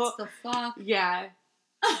table. What the fuck? Yeah.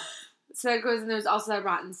 So it goes, and there's also that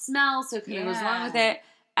rotten smell, so it kind of goes along with it.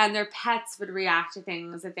 And their pets would react to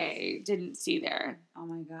things that they didn't see there. Oh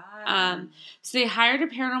my god. So they hired a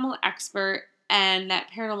paranormal expert, and that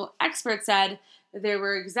paranormal expert said that there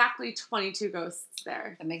were exactly 22 ghosts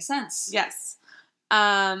there. That makes sense. Yes.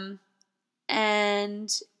 And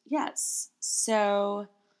yes, so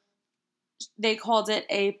they called it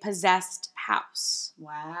a possessed house.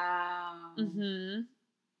 Wow. Mm-hmm.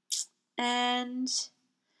 And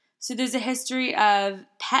so there's a history of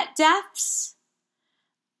pet deaths,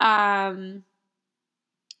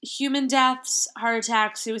 human deaths, heart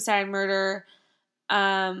attack, suicide, murder,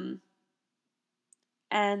 and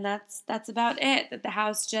that's about it. That the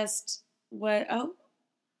house just what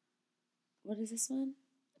is this one?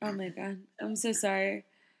 Oh my god, I'm so sorry.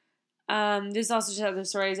 There's also just other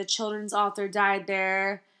stories. A children's author died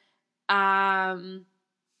there, and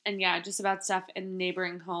yeah, just about stuff in the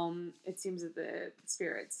neighboring home. It seems that the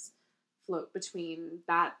spirits float between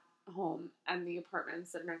that home and the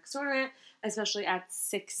apartments that are next door to it, especially at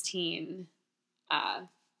 16 on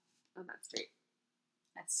that street.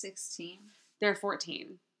 At 16? They're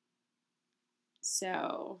 14.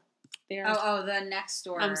 So they're... Oh, the next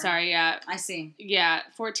door. I'm sorry, yeah. I see. Yeah,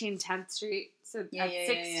 14 10th Street. So Yeah, at yeah,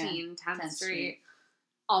 16 yeah. 10th Street.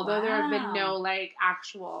 Although there have been no, like,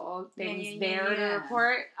 actual things there to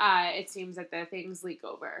report, it seems that the things leak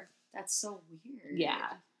over. That's so weird.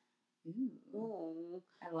 Yeah. Ooh.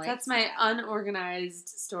 I like That's my unorganized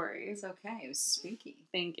story. It's okay. It was spooky.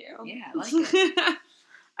 Thank you. Yeah, I like it.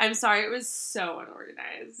 I'm sorry, it was so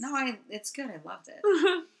unorganized. No, it's good. I loved it.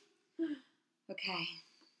 Okay.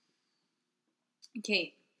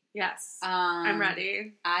 Kate. Yes. I'm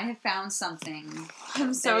ready. I have found something.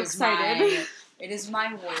 I'm so excited. It is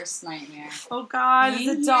my worst nightmare. Oh God, Being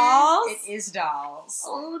is it here, dolls? It is dolls.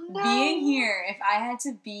 Oh no. Being here, if I had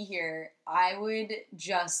to be here, I would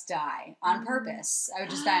just die on purpose. I would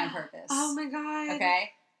just die on purpose. Oh my God.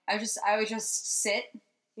 Okay? I would just sit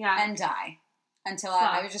and die until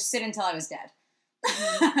I would just sit until I was dead.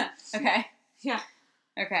 Okay? Yeah.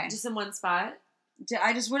 Okay. Just in one spot?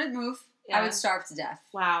 I just wouldn't move. Yeah. I would starve to death.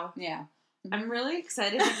 Wow. Yeah. Mm-hmm. I'm really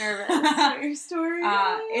excited and nervous about your story.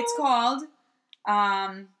 It's called,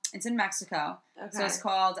 it's in Mexico. Okay. So it's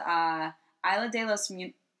called Isla de las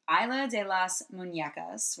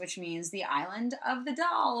Muñecas, which means the island of the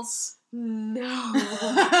dolls. No.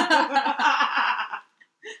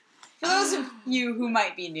 For those of you who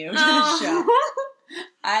might be new to the show,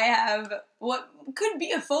 I have what could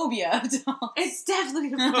be a phobia of dolls. It's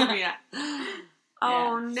definitely a phobia.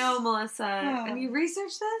 Oh, no, Melissa. And you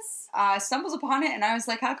researched this? I stumbled upon it, and I was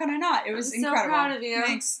like, how could I not? It was incredible. I'm so proud of you.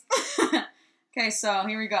 Thanks. Okay, so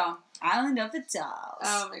here we go. Island of the Dolls.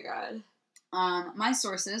 Oh, my God. My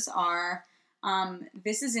sources are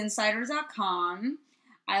thisisinsider.com,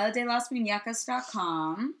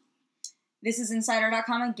 isladelalasmuñecas.com,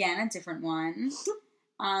 thisisinsider.com again, a different one,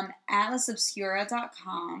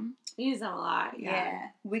 atlasobscura.com. You use them a lot,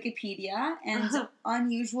 yeah. Wikipedia, and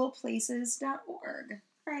unusualplaces.org.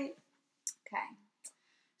 Right. Okay.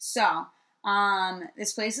 So,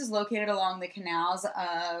 this place is located along the canals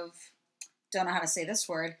of, don't know how to say this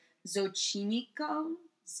word, Xochimilco?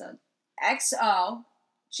 So, XO,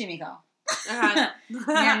 Chimico. Okay.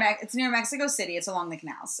 It's near Mexico City. It's along the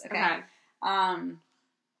canals. Okay.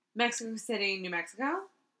 Mexico City, New Mexico?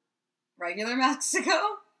 Regular Mexico?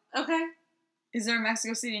 Okay. Is there a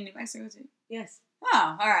Mexico City in New Mexico City? Yes.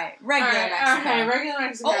 Oh, all right. Regular Mexico. Okay, regular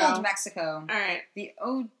Mexico. Old Mexico. All right. The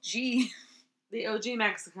OG. The OG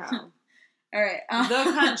Mexico. All right.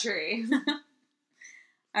 The country.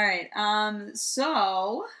 All right.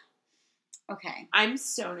 So, okay. I'm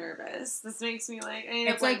so nervous. This makes me like.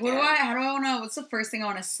 It's like, how do I know? What's the first thing I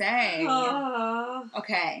want to say?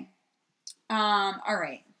 Okay. All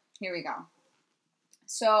right. Here we go.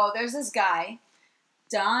 So there's this guy,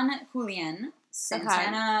 Don Julian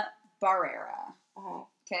Santana Barrera.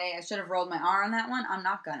 Okay, I should have rolled my R on that one. I'm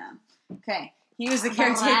not gonna. Okay, he was the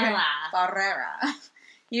caretaker. Barrera.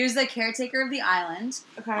 He was the caretaker of the island.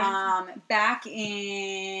 Okay. Back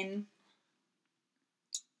in,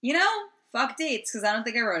 fuck dates because I don't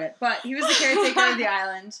think I wrote it, but he was the caretaker of the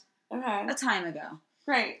island. Okay. A time ago.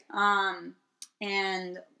 Great.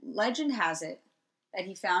 And legend has it that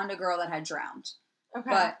he found a girl that had drowned. Okay.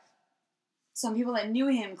 But some people that knew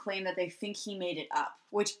him claim that they think he made it up,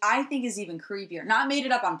 which I think is even creepier. Not made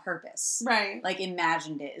it up on purpose. Right. Like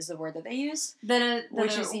imagined it is the word that they use.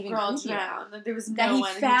 Which is even girl creepier. Drowned. There was no that he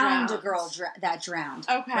one found who a girl that drowned.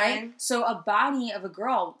 Okay. Right? So a body of a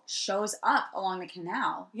girl shows up along the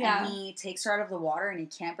canal. Yeah. And he takes her out of the water and he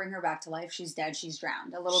can't bring her back to life. She's dead. She's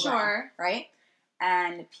drowned. A little girl. Sure. Right?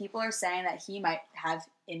 And people are saying that he might have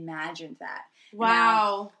imagined that. Wow.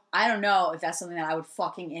 Now, I don't know if that's something that I would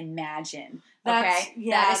fucking imagine. That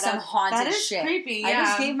is some haunted shit. That is creepy, yeah. I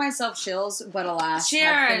just gave myself chills, but alas,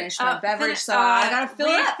 Cheers. I finished my beverage, so I gotta fill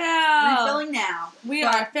it up. Refilling now. We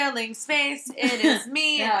are filling space. It is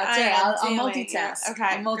me. Yeah, and I'll multitask. Okay,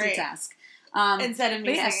 I'll multitask. Instead of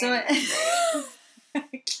me singing. So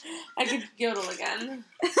I could yodel again.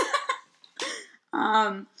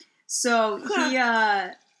 So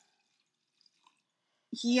the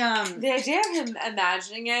idea of him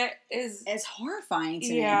imagining it is horrifying to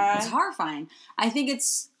me. Yeah. It's horrifying. I think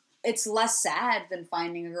it's less sad than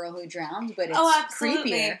finding a girl who drowned, but it's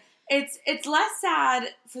absolutely. creepier. It's less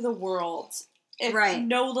sad for the world if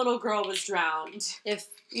no little girl was drowned. If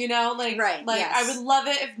yes. I would love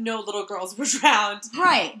it if no little girls were drowned.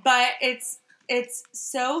 Right. But it's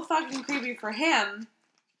so fucking creepy for him.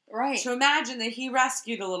 Right. To imagine that he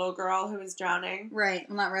rescued a little girl who was drowning. Right.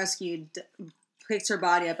 Well, not rescued. Picked her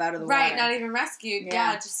body up out of the water. Right, not even rescued.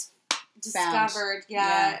 Yeah, just discovered.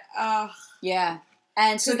 Yeah. Yeah.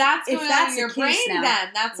 And so that's going on in your brain now,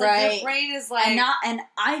 then. That's like your brain is like... And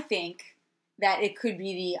I think that it could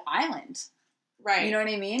be the island. Right. You know what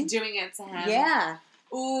I mean? Doing it to him. Yeah.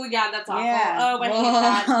 Ooh, yeah, that's awful. Yeah. Oh, I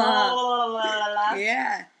hate that.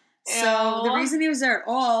 Yeah. So the reason he was there at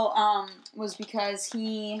all was because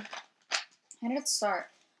he... How did it start?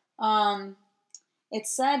 It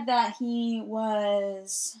said that he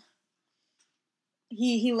was...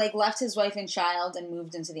 He left his wife and child and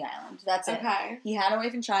moved into the island. That's it. Okay. He had a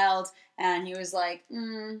wife and child, and he was like,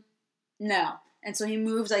 no. And so he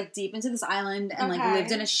moved, deep into this island and,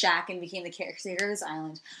 lived in a shack and became the caretaker of this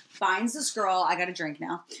island. Finds this girl. I got a drink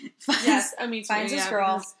now. Yes, me too. Finds this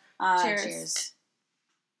girl. Cheers.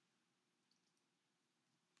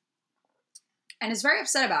 And is very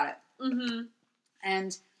upset about it. Mm-hmm.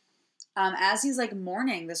 And as he's,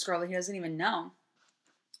 mourning this girl that he doesn't even know,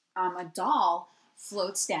 a doll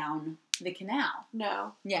floats down the canal.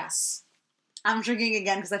 No. Yes. I'm drinking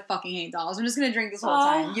again because I fucking hate dolls. I'm just going to drink this whole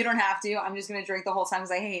time. You don't have to. I'm just going to drink the whole time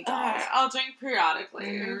because I hate dolls. I'll drink periodically.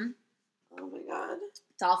 Mm-hmm. Oh my god.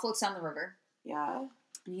 Doll floats down the river. Yeah.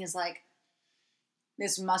 And he's like,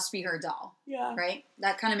 this must be her doll. Yeah. Right?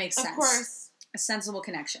 That kind of makes sense. Of course. A sensible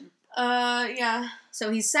connection. Yeah.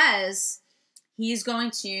 So he says he's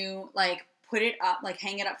going to, put it up,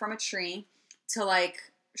 hang it up from a tree to,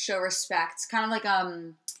 show respect. Kind of like,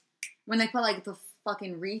 when they put, the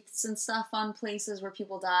fucking wreaths and stuff on places where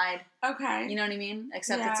people died. Okay. You know what I mean?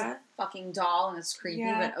 Except it's a fucking doll and it's creepy,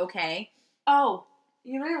 but okay. Oh,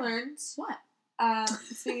 you know what I learned? What?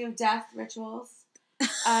 Speaking of death rituals, do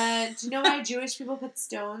you know why Jewish people put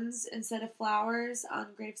stones instead of flowers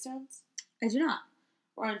on gravestones? I do not.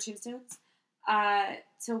 Or on tombstones?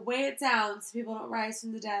 To weigh it down so people don't rise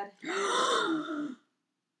from the dead.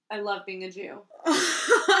 I love being a Jew.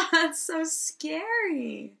 That's so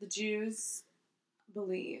scary. The Jews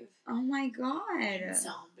believe. Oh my god.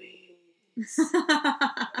 Zombies.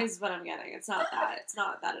 is what I'm getting. It's not that. It's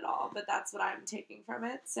not that at all. But that's what I'm taking from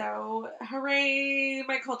it. So, hooray,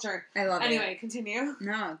 my culture. I love it. Anyway, continue.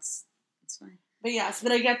 No, it's fine. But yes,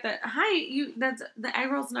 but I get that. Hi, that's the egg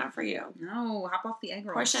roll's not for you. No, hop off the egg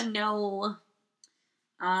roll. Portia, no.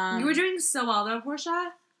 You were doing so well though,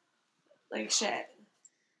 Portia. Like shit.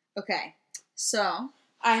 Okay, so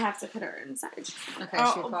I have to put her inside. Okay,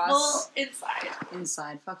 should we pause? Well, inside.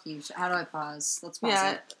 Inside. Fuck you. How do I pause? Let's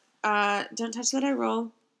pause it. Don't touch that egg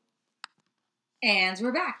roll. And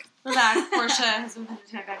we're back. We're back. Portia has been put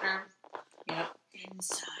into my bedroom. Yep.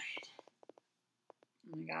 Inside.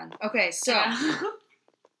 Oh my god. Okay, so Yeah.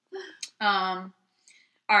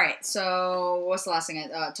 all right, so what's the last thing?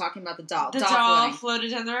 Talking about the doll. The doll doll floating.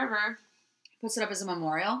 floated down the river. Puts it up as a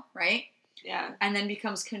memorial, right? Yeah. And then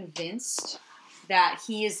becomes convinced that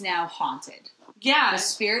he is now haunted. Yeah. The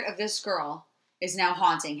spirit of this girl is now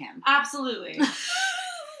haunting him. Absolutely.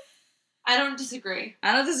 I don't disagree.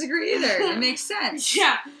 I don't disagree either. It makes sense.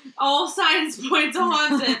 Yeah. All signs point to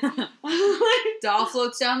haunted. Doll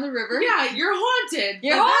floats down the river. Yeah, you're haunted.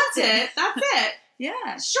 You're But haunted. That's it.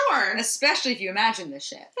 Yeah. Sure. Especially if you imagine this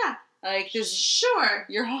shit. Yeah. Like, this, Sure.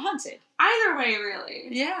 you're haunted. Either way, really.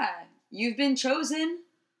 Yeah. You've been chosen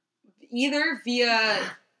either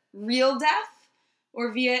via real death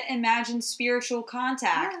or via imagined spiritual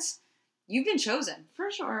contact. Yeah. You've been chosen.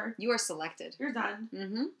 For sure. You are selected. You're done.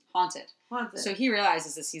 Mm-hmm. Haunted. Haunted. So he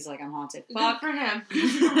realizes this. He's like, I'm haunted. Good Fuck. for him.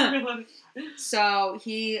 So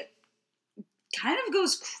he kind of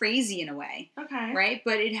goes crazy in a way, Okay. right?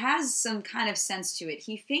 But it has some kind of sense to it.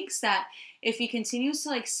 He thinks that if he continues to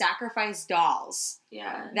like sacrifice dolls,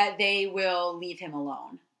 Yeah. that they will leave him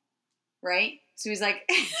alone, right? So he's like,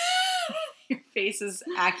 your face is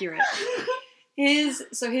accurate. His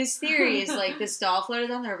theory is like, this doll floated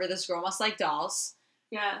down the river. This girl must like dolls.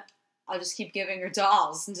 Yeah. I'll just keep giving her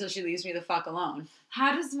dolls until she leaves me the fuck alone.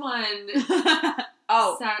 How does one...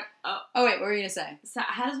 Oh oh, wait, what were you gonna say?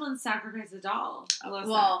 how does one sacrifice a doll?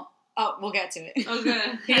 We'll get to it. Oh,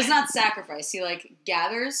 good. He does not sacrifice. He like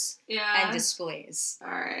gathers Yeah. and displays. All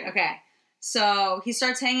right. Okay, so he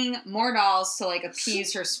starts hanging more dolls to like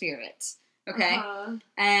appease her spirit. Okay, Uh-huh.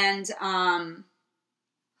 and hold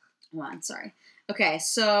on, sorry. Okay,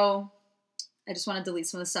 so I just want to delete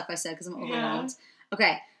some of the stuff I said because I'm overwhelmed.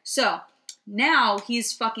 Okay, so now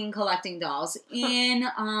he's fucking collecting dolls in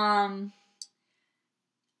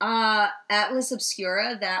Atlas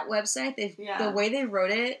Obscura, that website. The way they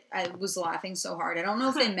wrote it, I was laughing so hard. I don't know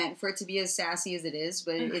if they meant for it to be as sassy as it is,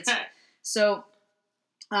 but it's so.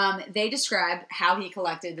 They describe how he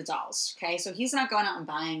collected the dolls. Okay, so he's not going out and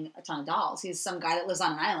buying a ton of dolls. He's some guy that lives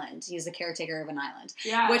on an island. He's the caretaker of an island,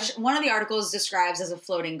 Yeah. which one of the articles describes as a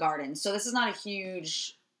floating garden. So this is not a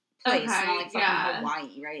huge place. It's not like fucking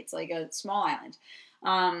Hawaii, right? It's like a small island.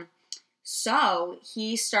 So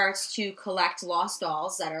he starts to collect lost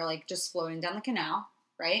dolls that are like just floating down the canal,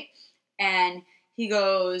 right? And he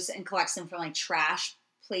goes and collects them from like trash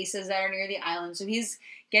places that are near the island. So he's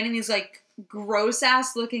getting these like gross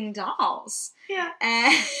ass looking dolls. Yeah.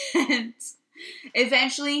 And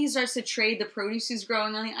eventually he starts to trade the produce he's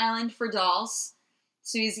growing on the island for dolls.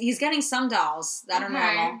 So he's getting some dolls that are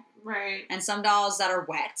normal. Right. And some dolls that are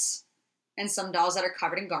wet. And some dolls that are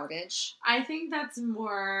covered in garbage. I think that's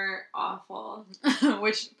more awful.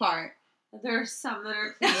 Which part? There are some that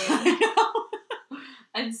are clean.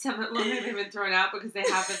 And some that look like they've been thrown out because they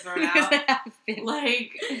have been thrown Because out. they have been.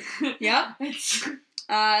 Like, Yep. It's,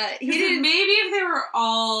 He didn't. maybe if they were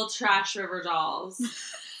all Trash River dolls.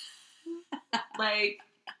 Like.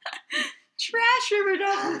 Trash River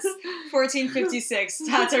Dolls. 1456.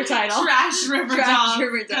 That's our title. Trash River Trash Dolls.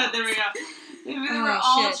 River Dolls. Good, there we go. Maybe they Oh, were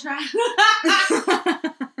all shit. trash.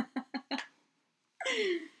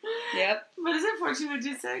 Yep. What is it,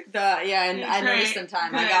 1456? Yeah, and Yeah, I great. noticed in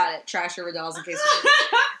time. I Good. got it. Trash River Dolls in case.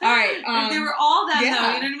 All right. If they were all them, yeah. though,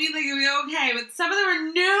 you know what I mean? Like, it would be okay. But some of them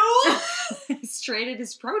are new. He's traded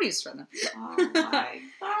his produce from them. Oh, my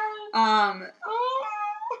God. Oh.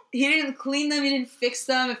 He didn't clean them. He didn't fix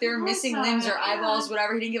them. If they were Of course missing not, limbs or yeah. eyeballs,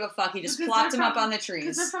 whatever, he didn't give a fuck. He just Because plopped they're them up from- on the Because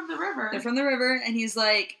trees. they're from the river. They're from the river, and he's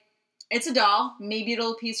like, it's a doll. Maybe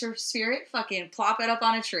it'll appease her spirit. Fucking plop it up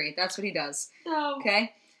on a tree. That's what he does. No.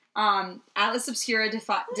 Okay? Atlas Obscura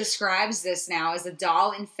describes this now as a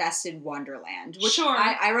doll-infested wonderland. Which Sure.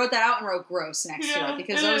 I wrote that out and wrote gross next to it.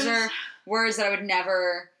 Because those are words that I would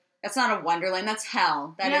never... That's not a wonderland. That's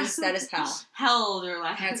hell. That is hell. Hell, they're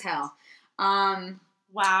like. That's hell.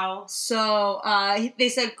 Wow. So, they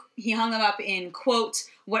said he hung them up in, quote,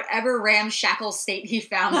 whatever ramshackle state he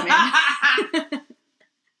found them in.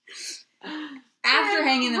 after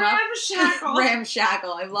hanging them up. Ramshackle.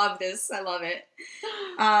 Ramshackle. I love this. I love it.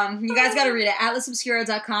 You guys got to read it.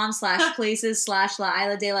 atlasobscura.com/places/La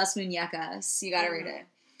Isla de las Muñecas. You got to read it.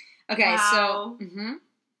 Okay, wow. so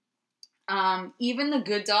even the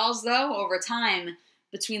good dolls, though, over time,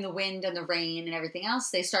 between the wind and the rain and everything else,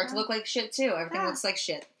 they start to look like shit, too. Everything looks like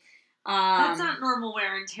shit. That's not normal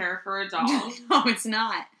wear and tear for a doll. No, it's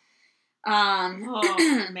not.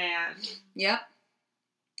 Oh, man. Yep.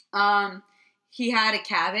 He had a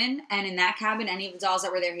cabin, and in that cabin, any of the dolls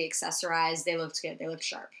that were there, he accessorized. They looked good. They looked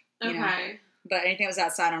sharp. You know? But anything that was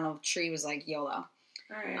outside on a tree was like YOLO.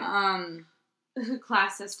 All right.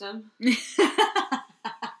 Class system.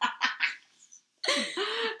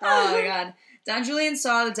 Oh my god. Don Julian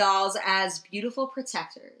saw the dolls as beautiful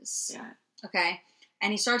protectors. Yeah. Okay.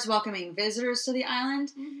 And he starts welcoming visitors to the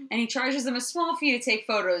island, and he charges them a small fee to take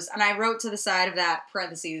photos. And I wrote to the side of that,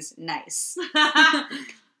 parentheses, nice.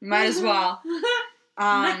 Might as well.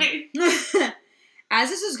 Nice. As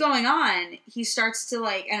this is going on, he starts to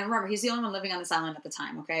and remember, he's the only one living on this island at the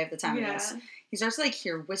time, okay, at the time of this. He starts to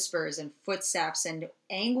hear whispers and footsteps and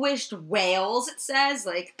anguished wails, it says.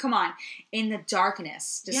 Come on. In the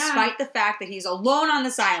darkness, despite the fact that he's alone on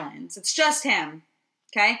this island. It's just him.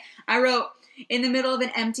 Okay? I wrote, in the middle of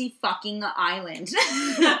an empty fucking island.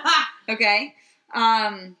 Okay?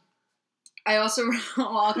 I also wrote,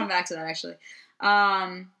 well, I'll come back to that, actually.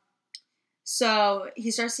 So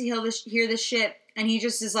he starts to hear this shit, and he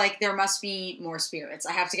just is like, there must be more spirits.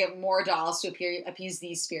 I have to get more dolls to appease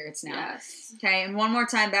these spirits now. Yes. Okay, and one more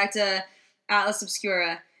time, back to Atlas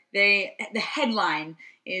Obscura. The headline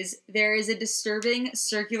is, there is a disturbing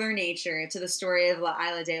circular nature to the story of La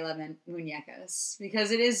Isla de las Muñecas.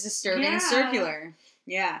 Because it is disturbing and circular.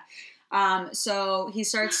 Yeah. So he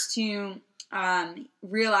starts to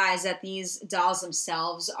realize that these dolls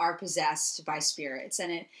themselves are possessed by spirits.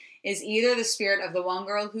 And it is either the spirit of the one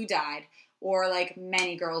girl who died, or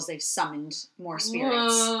many girls, they've summoned more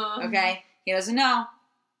spirits. Whoa. Okay? He doesn't know.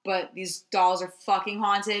 But these dolls are fucking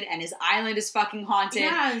haunted, and his island is fucking haunted.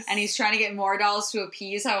 Yes. And he's trying to get more dolls to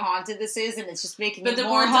appease how haunted this is, and it's just making it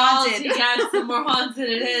more haunted. Dolls he gets, the more haunted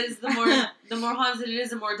it is. The more haunted it is,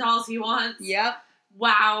 the more dolls he wants. Yep.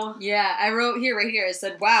 Wow. Yeah, I wrote right here. It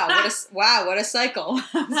said, "Wow, what a cycle."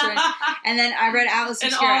 And then I read Atlas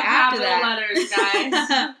Obscura after that. Letters, guys.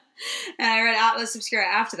 And I read Atlas Obscura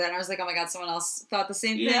after that, and I was like, "Oh my god, someone else thought the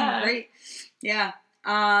same thing." Right? Yeah.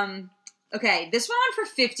 Okay, this went on for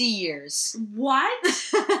 50 years. What?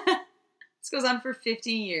 This goes on for 50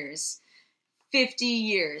 years. 50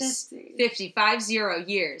 years. 50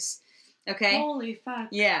 years. Okay? Holy fuck.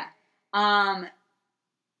 Yeah. Don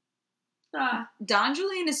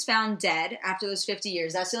Julian is found dead after those 50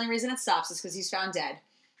 years. That's the only reason it stops, is because he's found dead.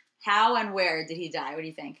 How and where did he die? What do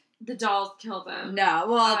you think? The dolls killed him. No,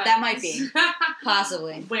 well, that might be.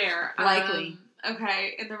 Possibly. Where? Likely.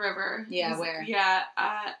 Okay, in the river. Yeah, where? Yeah,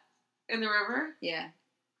 in the river? Yeah.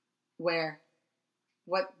 Where?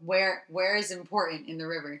 Where is important in the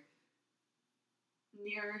river?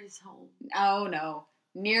 Near his home. Oh, no.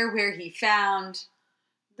 Near where he found...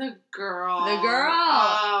 The girl.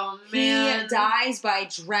 Oh, man. He dies by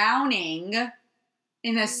drowning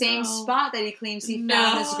in the same spot that he claims he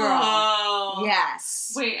found this girl.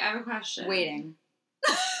 Yes. Wait, I have a question. Waiting.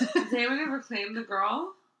 Does anyone ever claim the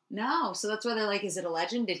girl? No, so that's why they're like, is it a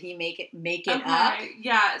legend? Did he make it up?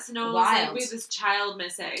 Yeah, so no one was like, we have this child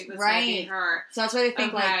missing. This might be her. So that's why they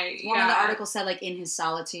think, one of the articles said, in his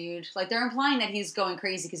solitude. They're implying that he's going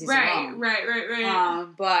crazy because he's alone. Right.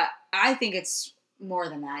 But I think it's more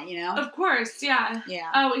than that, you know? Of course, yeah.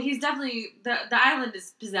 Yeah. Oh, he's definitely, the island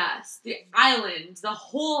is possessed. The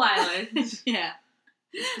whole island. Yeah.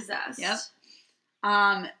 Is possessed. Yep.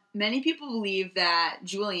 Many people believe that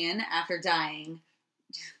Julian, after dying,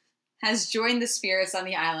 has joined the spirits on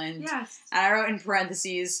the island. Yes. And I wrote in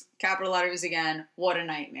parentheses, capital letters again, what a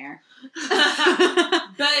nightmare.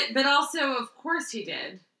 But also, of course he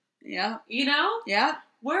did. Yeah. You know? Yep.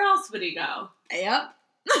 Where else would he go? Yep.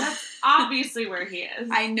 That's obviously where he is.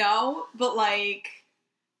 I know, but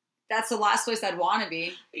that's the last place I'd want to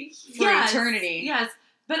be for eternity. Yes.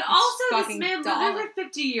 But also, this man lived there for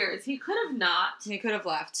 50 years. He could have not. He could have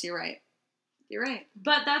left. You're right.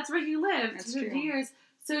 But that's where he lived for 50 years.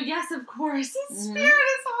 So, yes, of course, his spirit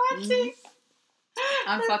is haunting.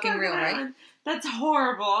 I'm fucking real, right? That's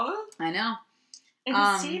horrible. I know. In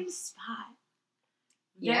the same spot.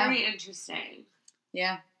 Very interesting.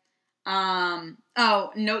 Yeah.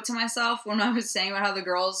 Note to myself, when I was saying about how the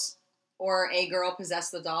girls, or a girl,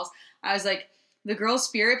 possessed the dolls, I was like, the girl's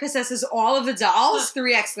spirit possesses all of the dolls?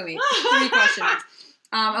 3 question marks.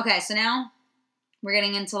 Okay, so now we're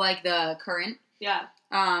getting into, the current. Yeah.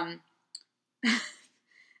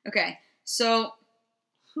 Okay, so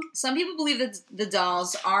some people believe that the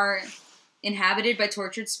dolls are inhabited by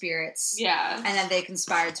tortured spirits. Yeah. And that they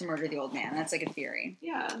conspired to murder the old man. That's like a theory.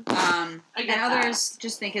 Yeah. And others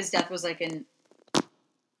just think his death was like an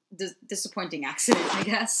disappointing accident, I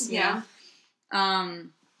guess. Yeah.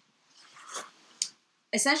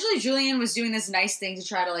 Essentially, Julian was doing this nice thing to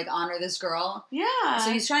try to like honor this girl. Yeah.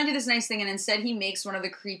 So he's trying to do this nice thing, and instead he makes one of the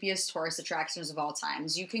creepiest tourist attractions of all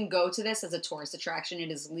times. You can go to this as a tourist attraction.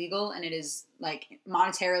 It is legal and it is like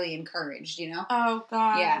monetarily encouraged. You know? Oh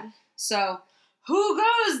God. Yeah. So who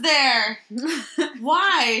goes there?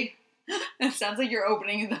 Why? It sounds like you're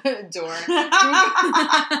opening the door.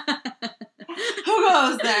 Who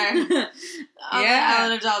goes there? On the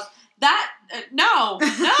Island of Dolls. That no,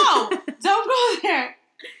 don't go there.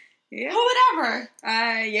 Yeah. Who would ever?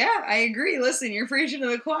 Yeah, I agree. Listen, you're preaching to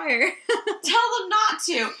the choir. Tell them not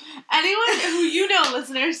to. Anyone who you know,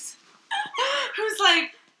 listeners, who's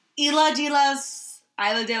like Isla de las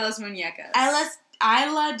Muñecas.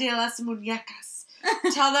 Isla de las Muñecas.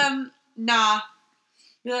 Tell them nah.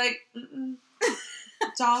 Be like,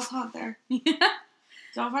 dolls haunt there. Yeah.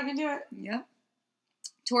 Don't fucking do it. Yep.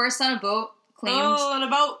 Tourists on a boat claimed. Oh, on a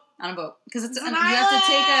boat. On a boat, because It's you an have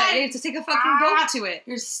to take a fucking boat to it.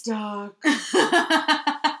 You're stuck.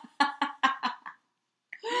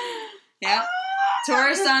 Yeah.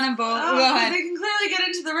 Tourists on a boat. Go ahead. They can clearly get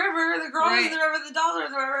into the river. The girls are in the river. The dolls are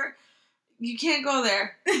in the river. You can't go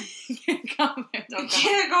there. You can't go there. You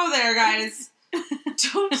can't go there, guys.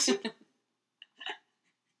 Don't.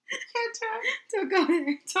 Don't go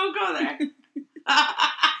there. Don't go there.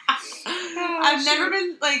 I've never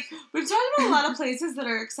been, like, we've talked about a lot of places that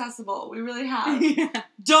are accessible. We really have. Yeah.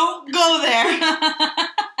 Don't go there.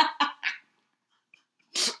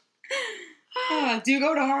 Do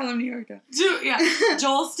go to Harlem, New York, though.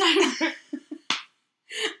 Joel Steinberg.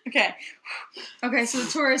 Okay, so the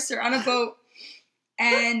tourists are on a boat,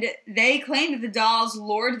 and they claim that the dolls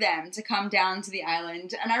lured them to come down to the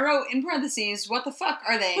island. And I wrote in parentheses, what the fuck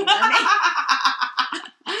are they?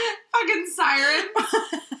 Fucking sirens.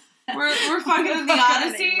 We're fucking in the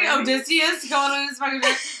Odyssey. Odysseus going on his fucking.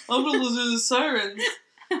 I'm gonna listen to the sirens.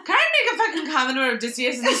 Can I make a fucking comment about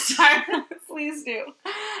Odysseus and the sirens? Please do.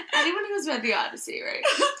 Anyone who's read the Odyssey, right?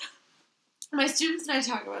 My students and I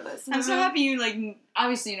talk about this. I'm so happy you, like,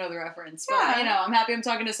 obviously you know the reference, but, you know, I'm happy I'm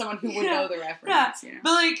talking to someone who would know the reference, you know?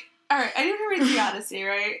 But, like, alright, I didn't read the Odyssey,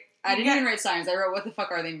 right? I didn't even write sirens. I wrote, what the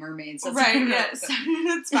fuck are they, mermaids? That's right, yes.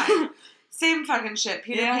 It's fine. Same fucking shit.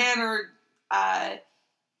 Peter Pan or,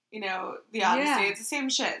 you know, the Odyssey. Yeah. It's the same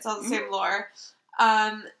shit. It's all the same lore.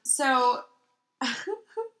 So,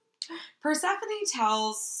 Persephone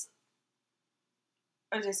tells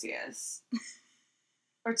Odysseus,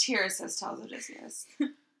 or Tiresias tells Odysseus,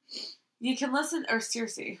 you can listen, or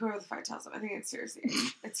Circe, whoever the fuck tells him. I think it's Circe.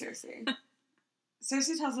 It's Circe.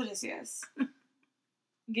 Circe tells Odysseus,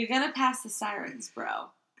 you're gonna pass the sirens,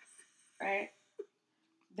 bro. Right?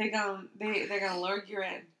 They're gonna lure you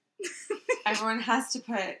in. Everyone has to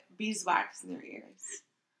put beeswax in their ears.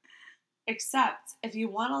 Except, if you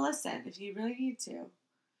want to listen, if you really need to,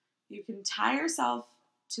 you can tie yourself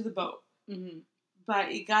to the boat. Mm-hmm.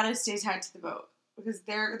 But you gotta stay tied to the boat. Because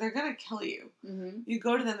they're gonna kill you. Mm-hmm. You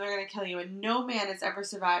go to them, they're gonna kill you. And no man has ever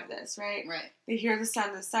survived this, right? Right. They hear the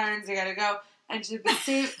sound of the sirens, they gotta go. And to the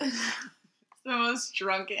same... the most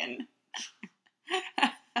drunken.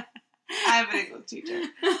 I have an English teacher.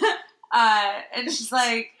 And she's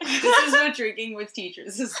like... this is what drinking with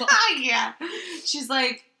teachers is like. Yeah. She's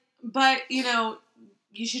like, but, you know,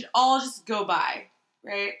 you should all just go by,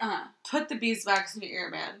 right? Uh-huh. Put the beeswax in your ear,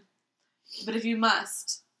 man. But if you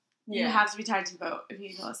must, you have to be tied to the boat if you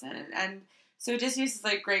need to listen. And so Odysseus is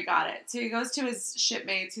like, great, got it. So he goes to his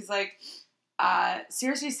shipmates. He's like,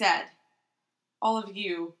 Circe said, all of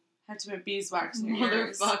you have to put beeswax in your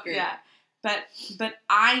ears. Motherfucker. Yeah. But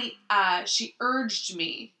she urged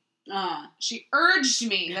me. She urged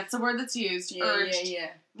me. That's the word that's used. Yeah, urged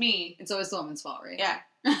me. It's always the woman's fault, right? Yeah.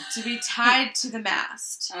 To be tied to the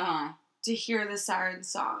mast. To hear the siren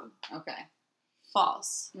song. Okay.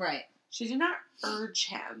 False. Right. She did not urge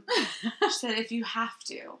him. She said, if you have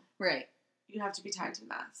to. Right. You have to be tied to the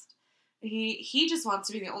mast. He just wants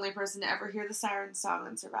to be the only person to ever hear the siren song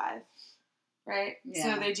and survive. Right?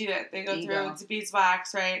 Yeah. So they do it. They go through to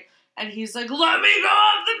beeswax, right? And he's like, let me go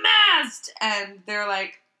off the mast! And they're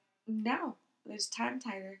like, no. They just tie him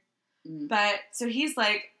tighter. Mm. But, so he's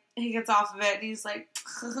like, he gets off of it, and he's like,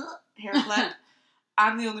 hair flip.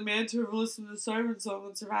 I'm the only man to ever listen to the siren song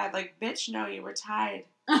and survive. Like, bitch, no, you were tied.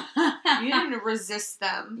 You didn't resist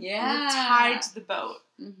them. Yeah. You were tied to the boat.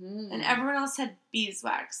 Mm-hmm. And everyone else had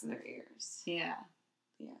beeswax in their ears. Yeah.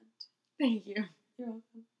 The end. Thank you. You're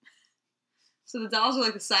welcome. So the dolls were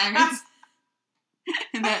like the sirens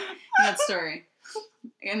in that story.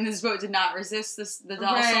 And this boat did not resist the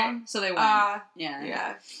doll song, so they won.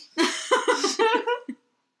 Yeah.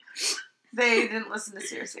 They didn't listen to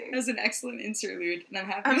Circe. That was an excellent interlude, and I'm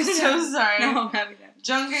happy. I'm so sorry. No, I'm happy now.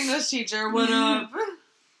 Drunk English teacher, what up?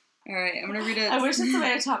 All right, I'm gonna read it. I wish that's the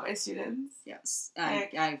way I taught my students. Yes,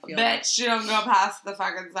 I feel Bitch, you don't go past the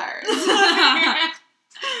fucking sirens.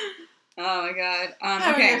 Oh my god.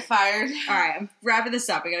 Okay. Get fired. All right, I'm wrapping this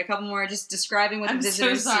up. I got a couple more just describing what the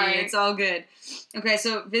visitors see. It's all good. Okay,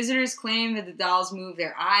 so visitors claim that the dolls move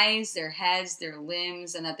their eyes, their heads, their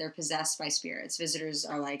limbs, and that they're possessed by spirits. Visitors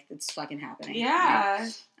are like, it's fucking happening. Yeah.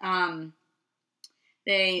 Right?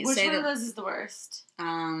 They Which say one that, of those is the worst?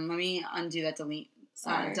 let me undo that delete.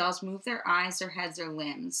 Dolls move their eyes, their heads, their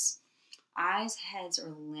limbs. Eyes, heads, or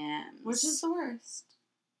limbs. Which is the worst?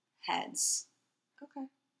 Heads. Okay.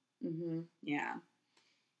 Yeah.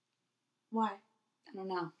 Why? I don't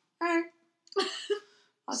know. Alright.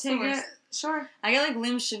 I'll take it. Sure. I get like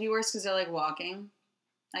limbs should be worse because they're like walking.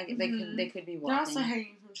 Like they could be walking. They're also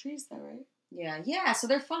hanging from trees though, right? Yeah. So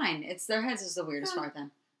they're fine. It's their heads is the weirdest part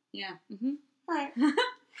then. Yeah. Alright.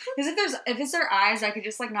 Because if it's their eyes, I could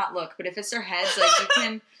just like not look. But if it's their heads, like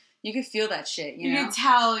you can feel that shit. You know? can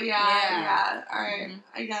tell. Yeah. All right,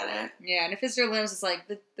 I got it. Yeah, and if it's their limbs, it's like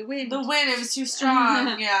the wind. The wind, it was too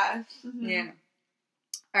strong. Yeah. Yeah.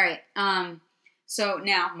 All right. So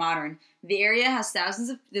now modern. The area has thousands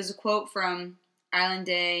of. There's a quote from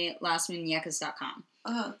islanddelasmuñecas.com.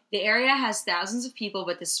 The area has thousands of people,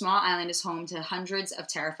 but the small island is home to hundreds of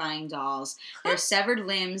terrifying dolls. Their severed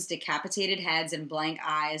limbs, decapitated heads, and blank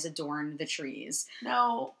eyes adorn the trees.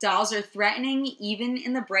 No. Dolls are threatening even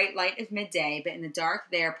in the bright light of midday, but in the dark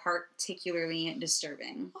they are particularly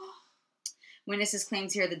disturbing. Witnesses claim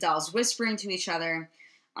to hear the dolls whispering to each other.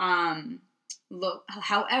 However,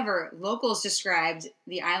 locals described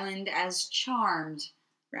the island as charmed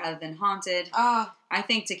rather than haunted. I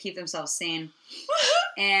think to keep themselves sane.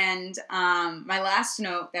 And my last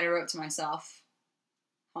note that I wrote to myself.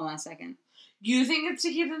 Hold on a second. You think it's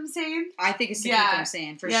to keep them sane? I think it's to keep them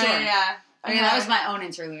sane, for sure. Yeah. Okay. I mean, that was my own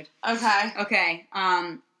interlude. Okay.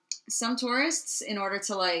 Some tourists, in order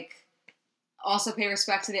to, like, also pay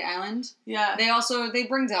respect to the island, they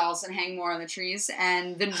bring dolls and hang more on the trees.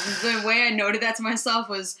 And the way I noted that to myself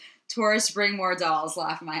was, tourists bring more dolls,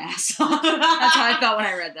 laugh my ass off. That's how I felt when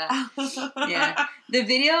I read that. Yeah. The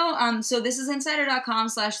video, so this is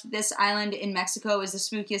insider.com/this island in Mexico is the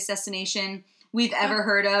spookiest destination we've ever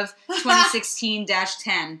heard of.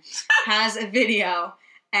 2016-10 has a video.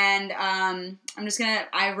 And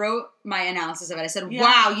I wrote my analysis of it. I said,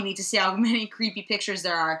 wow, you need to see how many creepy pictures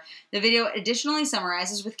there are. The video additionally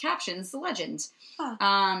summarizes with captions the legend.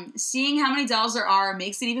 Seeing how many dolls there are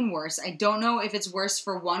makes it even worse. I don't know if it's worse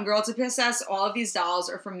for one girl to possess all of these dolls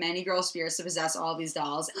or for many girl spirits to possess all of these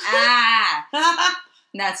dolls.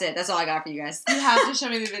 That's it. That's all I got for you guys. You have to show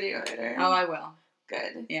me the video later. Oh, I will.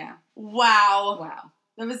 Good. Yeah. Wow.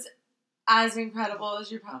 That was as incredible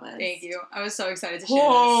as you promised. Thank you. I was so excited to share this.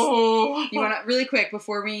 You want to, really quick,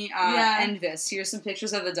 bure we end this, here's some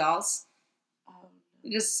pictures of the dolls.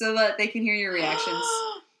 Just so that they can hear your reactions.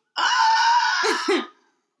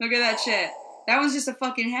 Look at that shit. That one's just a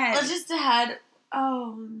fucking head. It's just a head.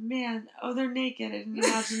 Oh, man. Oh, they're naked. I didn't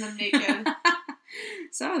imagine them naked.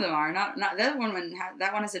 Some of them are. Not that one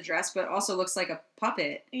has a dress, but also looks like a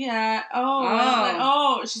puppet. Yeah.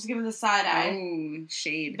 Oh, she's giving the side eye. Oh,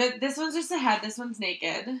 shade. But this one's just a head. This one's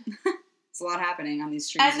naked. It's a lot happening on these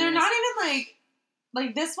trees. And they're not even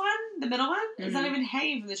like this one, the middle one, is not even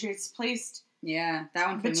hanging from the tree. It's placed that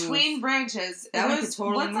one could between move. Branches. That one could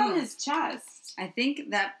totally move. What's on his chest? I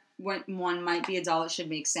think that one might be a doll that should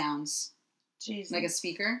make sounds. Jesus. Like a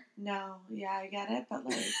speaker? No. Yeah, I get it, but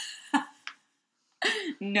like...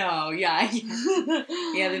 No, yeah,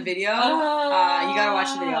 the video. You gotta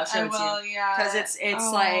watch the video. I'll show it to you. Yeah, because it's it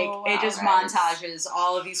just montages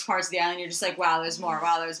all of these parts of the island. You're just like, wow, there's more.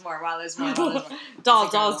 Wow, there's more. Wow, there's more.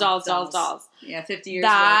 Dolls. Yeah, 50 years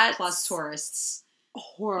worth plus tourists.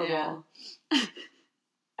 Horrible. Yeah.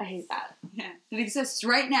 I hate that. Yeah, it exists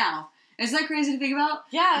right now. Isn't that crazy to think about?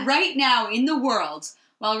 Yeah. Right now in the world,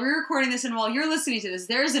 while we're recording this and while you're listening to this,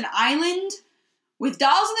 there's an island with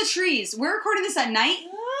dolls in the trees. We're recording this at night.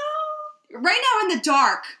 Right now in the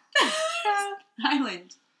dark.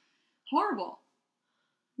 Island. Horrible.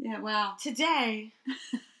 Yeah, wow. Today.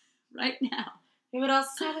 Right now. You know what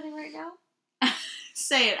else is happening right now?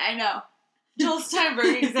 Say it, I know. Joel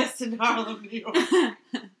Steinberg exists in Harlem, New York.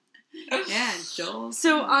 Yeah, Joel.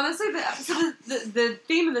 So honestly, the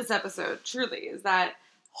theme of this episode truly is that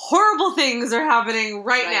horrible things are happening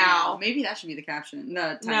right now. Maybe that should be the caption.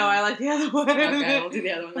 No, I like the other one. Okay, we'll do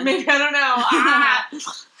the other one then. Maybe, I don't know.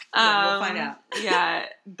 We'll find out. Yeah,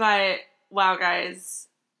 but wow, guys,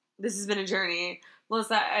 this has been a journey.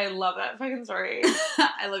 Melissa, I love that fucking story.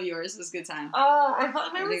 I love yours. It was a good time. Oh, I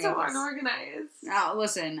felt like I was so unorganized. Oh,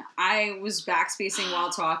 listen, I was backspacing while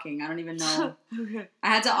talking. I don't even know. Okay. I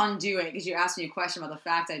had to undo it because you asked me a question about the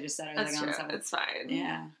fact I just said. I was That's true. It's fine.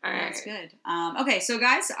 Yeah. All right. That's good. Okay, so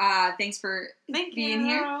guys, thanks for being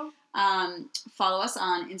here. Follow us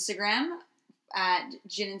on Instagram at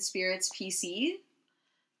Gin and Spirits PC.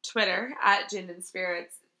 Twitter at Gin and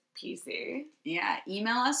Spirits PC. Yeah,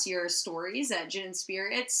 email us your stories at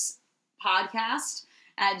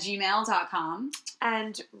ginandspiritspodcast@gmail.com.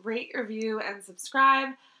 And rate, review, and subscribe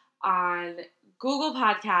on Google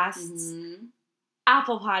Podcasts,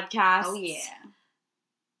 Apple Podcasts. Oh, yeah.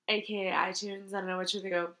 AKA iTunes. I don't know which way they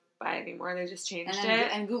go by anymore. They just changed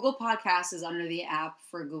it. And Google Podcasts is under the app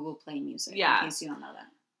for Google Play Music, in case you don't know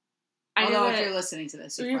that. Although if you're listening to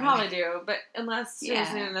this, you probably do, but unless you're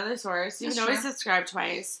listening to another source, you can always subscribe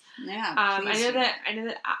twice. Yeah, I know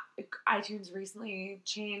that iTunes recently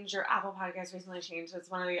changed, or Apple Podcasts recently changed. It's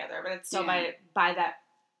one or the other, but it's still by that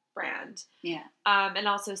brand. Yeah. And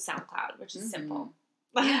also SoundCloud, which is simple.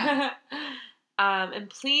 Yeah. And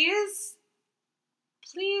please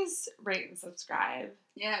rate and subscribe.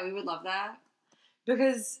 Yeah, we would love that.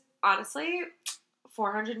 Because honestly,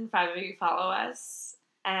 405 of you follow us.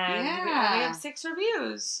 And we only have 6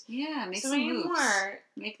 reviews. Yeah, make some moves. More.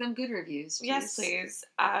 Make them good reviews, please. Yes, please.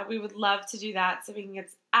 We would love to do that so we can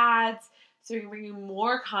get ads, so we can bring you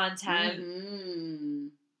more content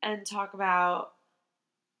and talk about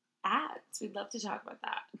ads. We'd love to talk about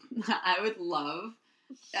that. I would love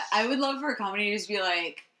for a company to just be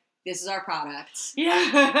like, this is our product.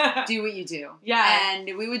 Yeah. Do what you do. Yeah.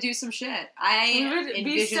 And we would do some shit. We would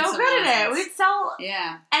be so good at it. We'd sell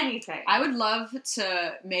anything. I would love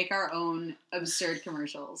to make our own absurd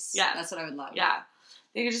commercials. Yeah. That's what I would love. Yeah.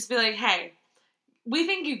 They could just be like, hey, we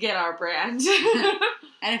think you get our brand.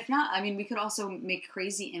 And if not, I mean, we could also make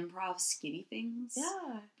crazy improv skitty things.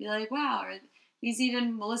 Yeah. Be like, wow, are these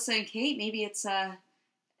even Melissa and Kate? Maybe it's a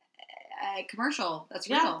commercial that's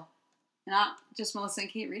real. Not just Melissa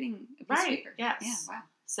and Kate reading a piece of paper. Yes. Yeah, wow.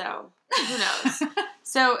 So, who knows?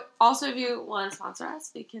 So, also, if you want to sponsor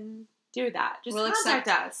us, we can do that. Just contact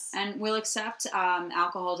us. And we'll accept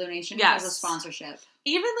alcohol donations as a sponsorship.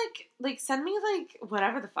 Even, like send me,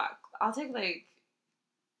 whatever the fuck. I'll take,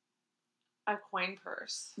 a coin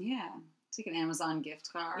purse. Yeah. It's like an Amazon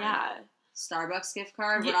gift card. Yeah. Starbucks gift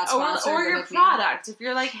card. We're not sponsored. Or your product. If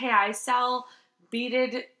you're like, hey, I sell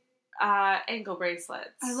beaded ankle bracelets.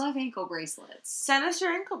 I love ankle bracelets. Send us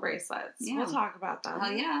your ankle bracelets. Yeah. We'll talk about them.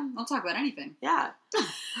 Hell yeah. We'll talk about anything. Yeah.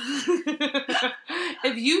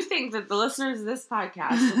 If you think that the listeners of this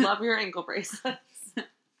podcast would love your ankle bracelets,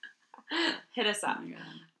 hit us up. Oh my God.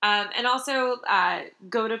 And also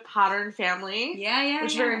go to Pattern Family.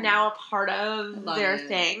 Which we're now a part of their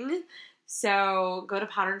thing. So go to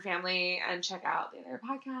Pattern Family and check out the other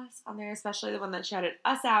podcasts on there, especially the one that shouted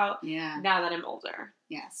us out. Yeah. Now that I'm older.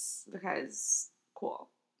 Yes. Because cool.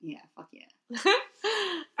 Yeah, fuck yeah.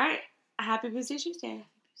 All right. Happy Tuesday.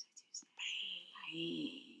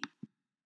 Bye.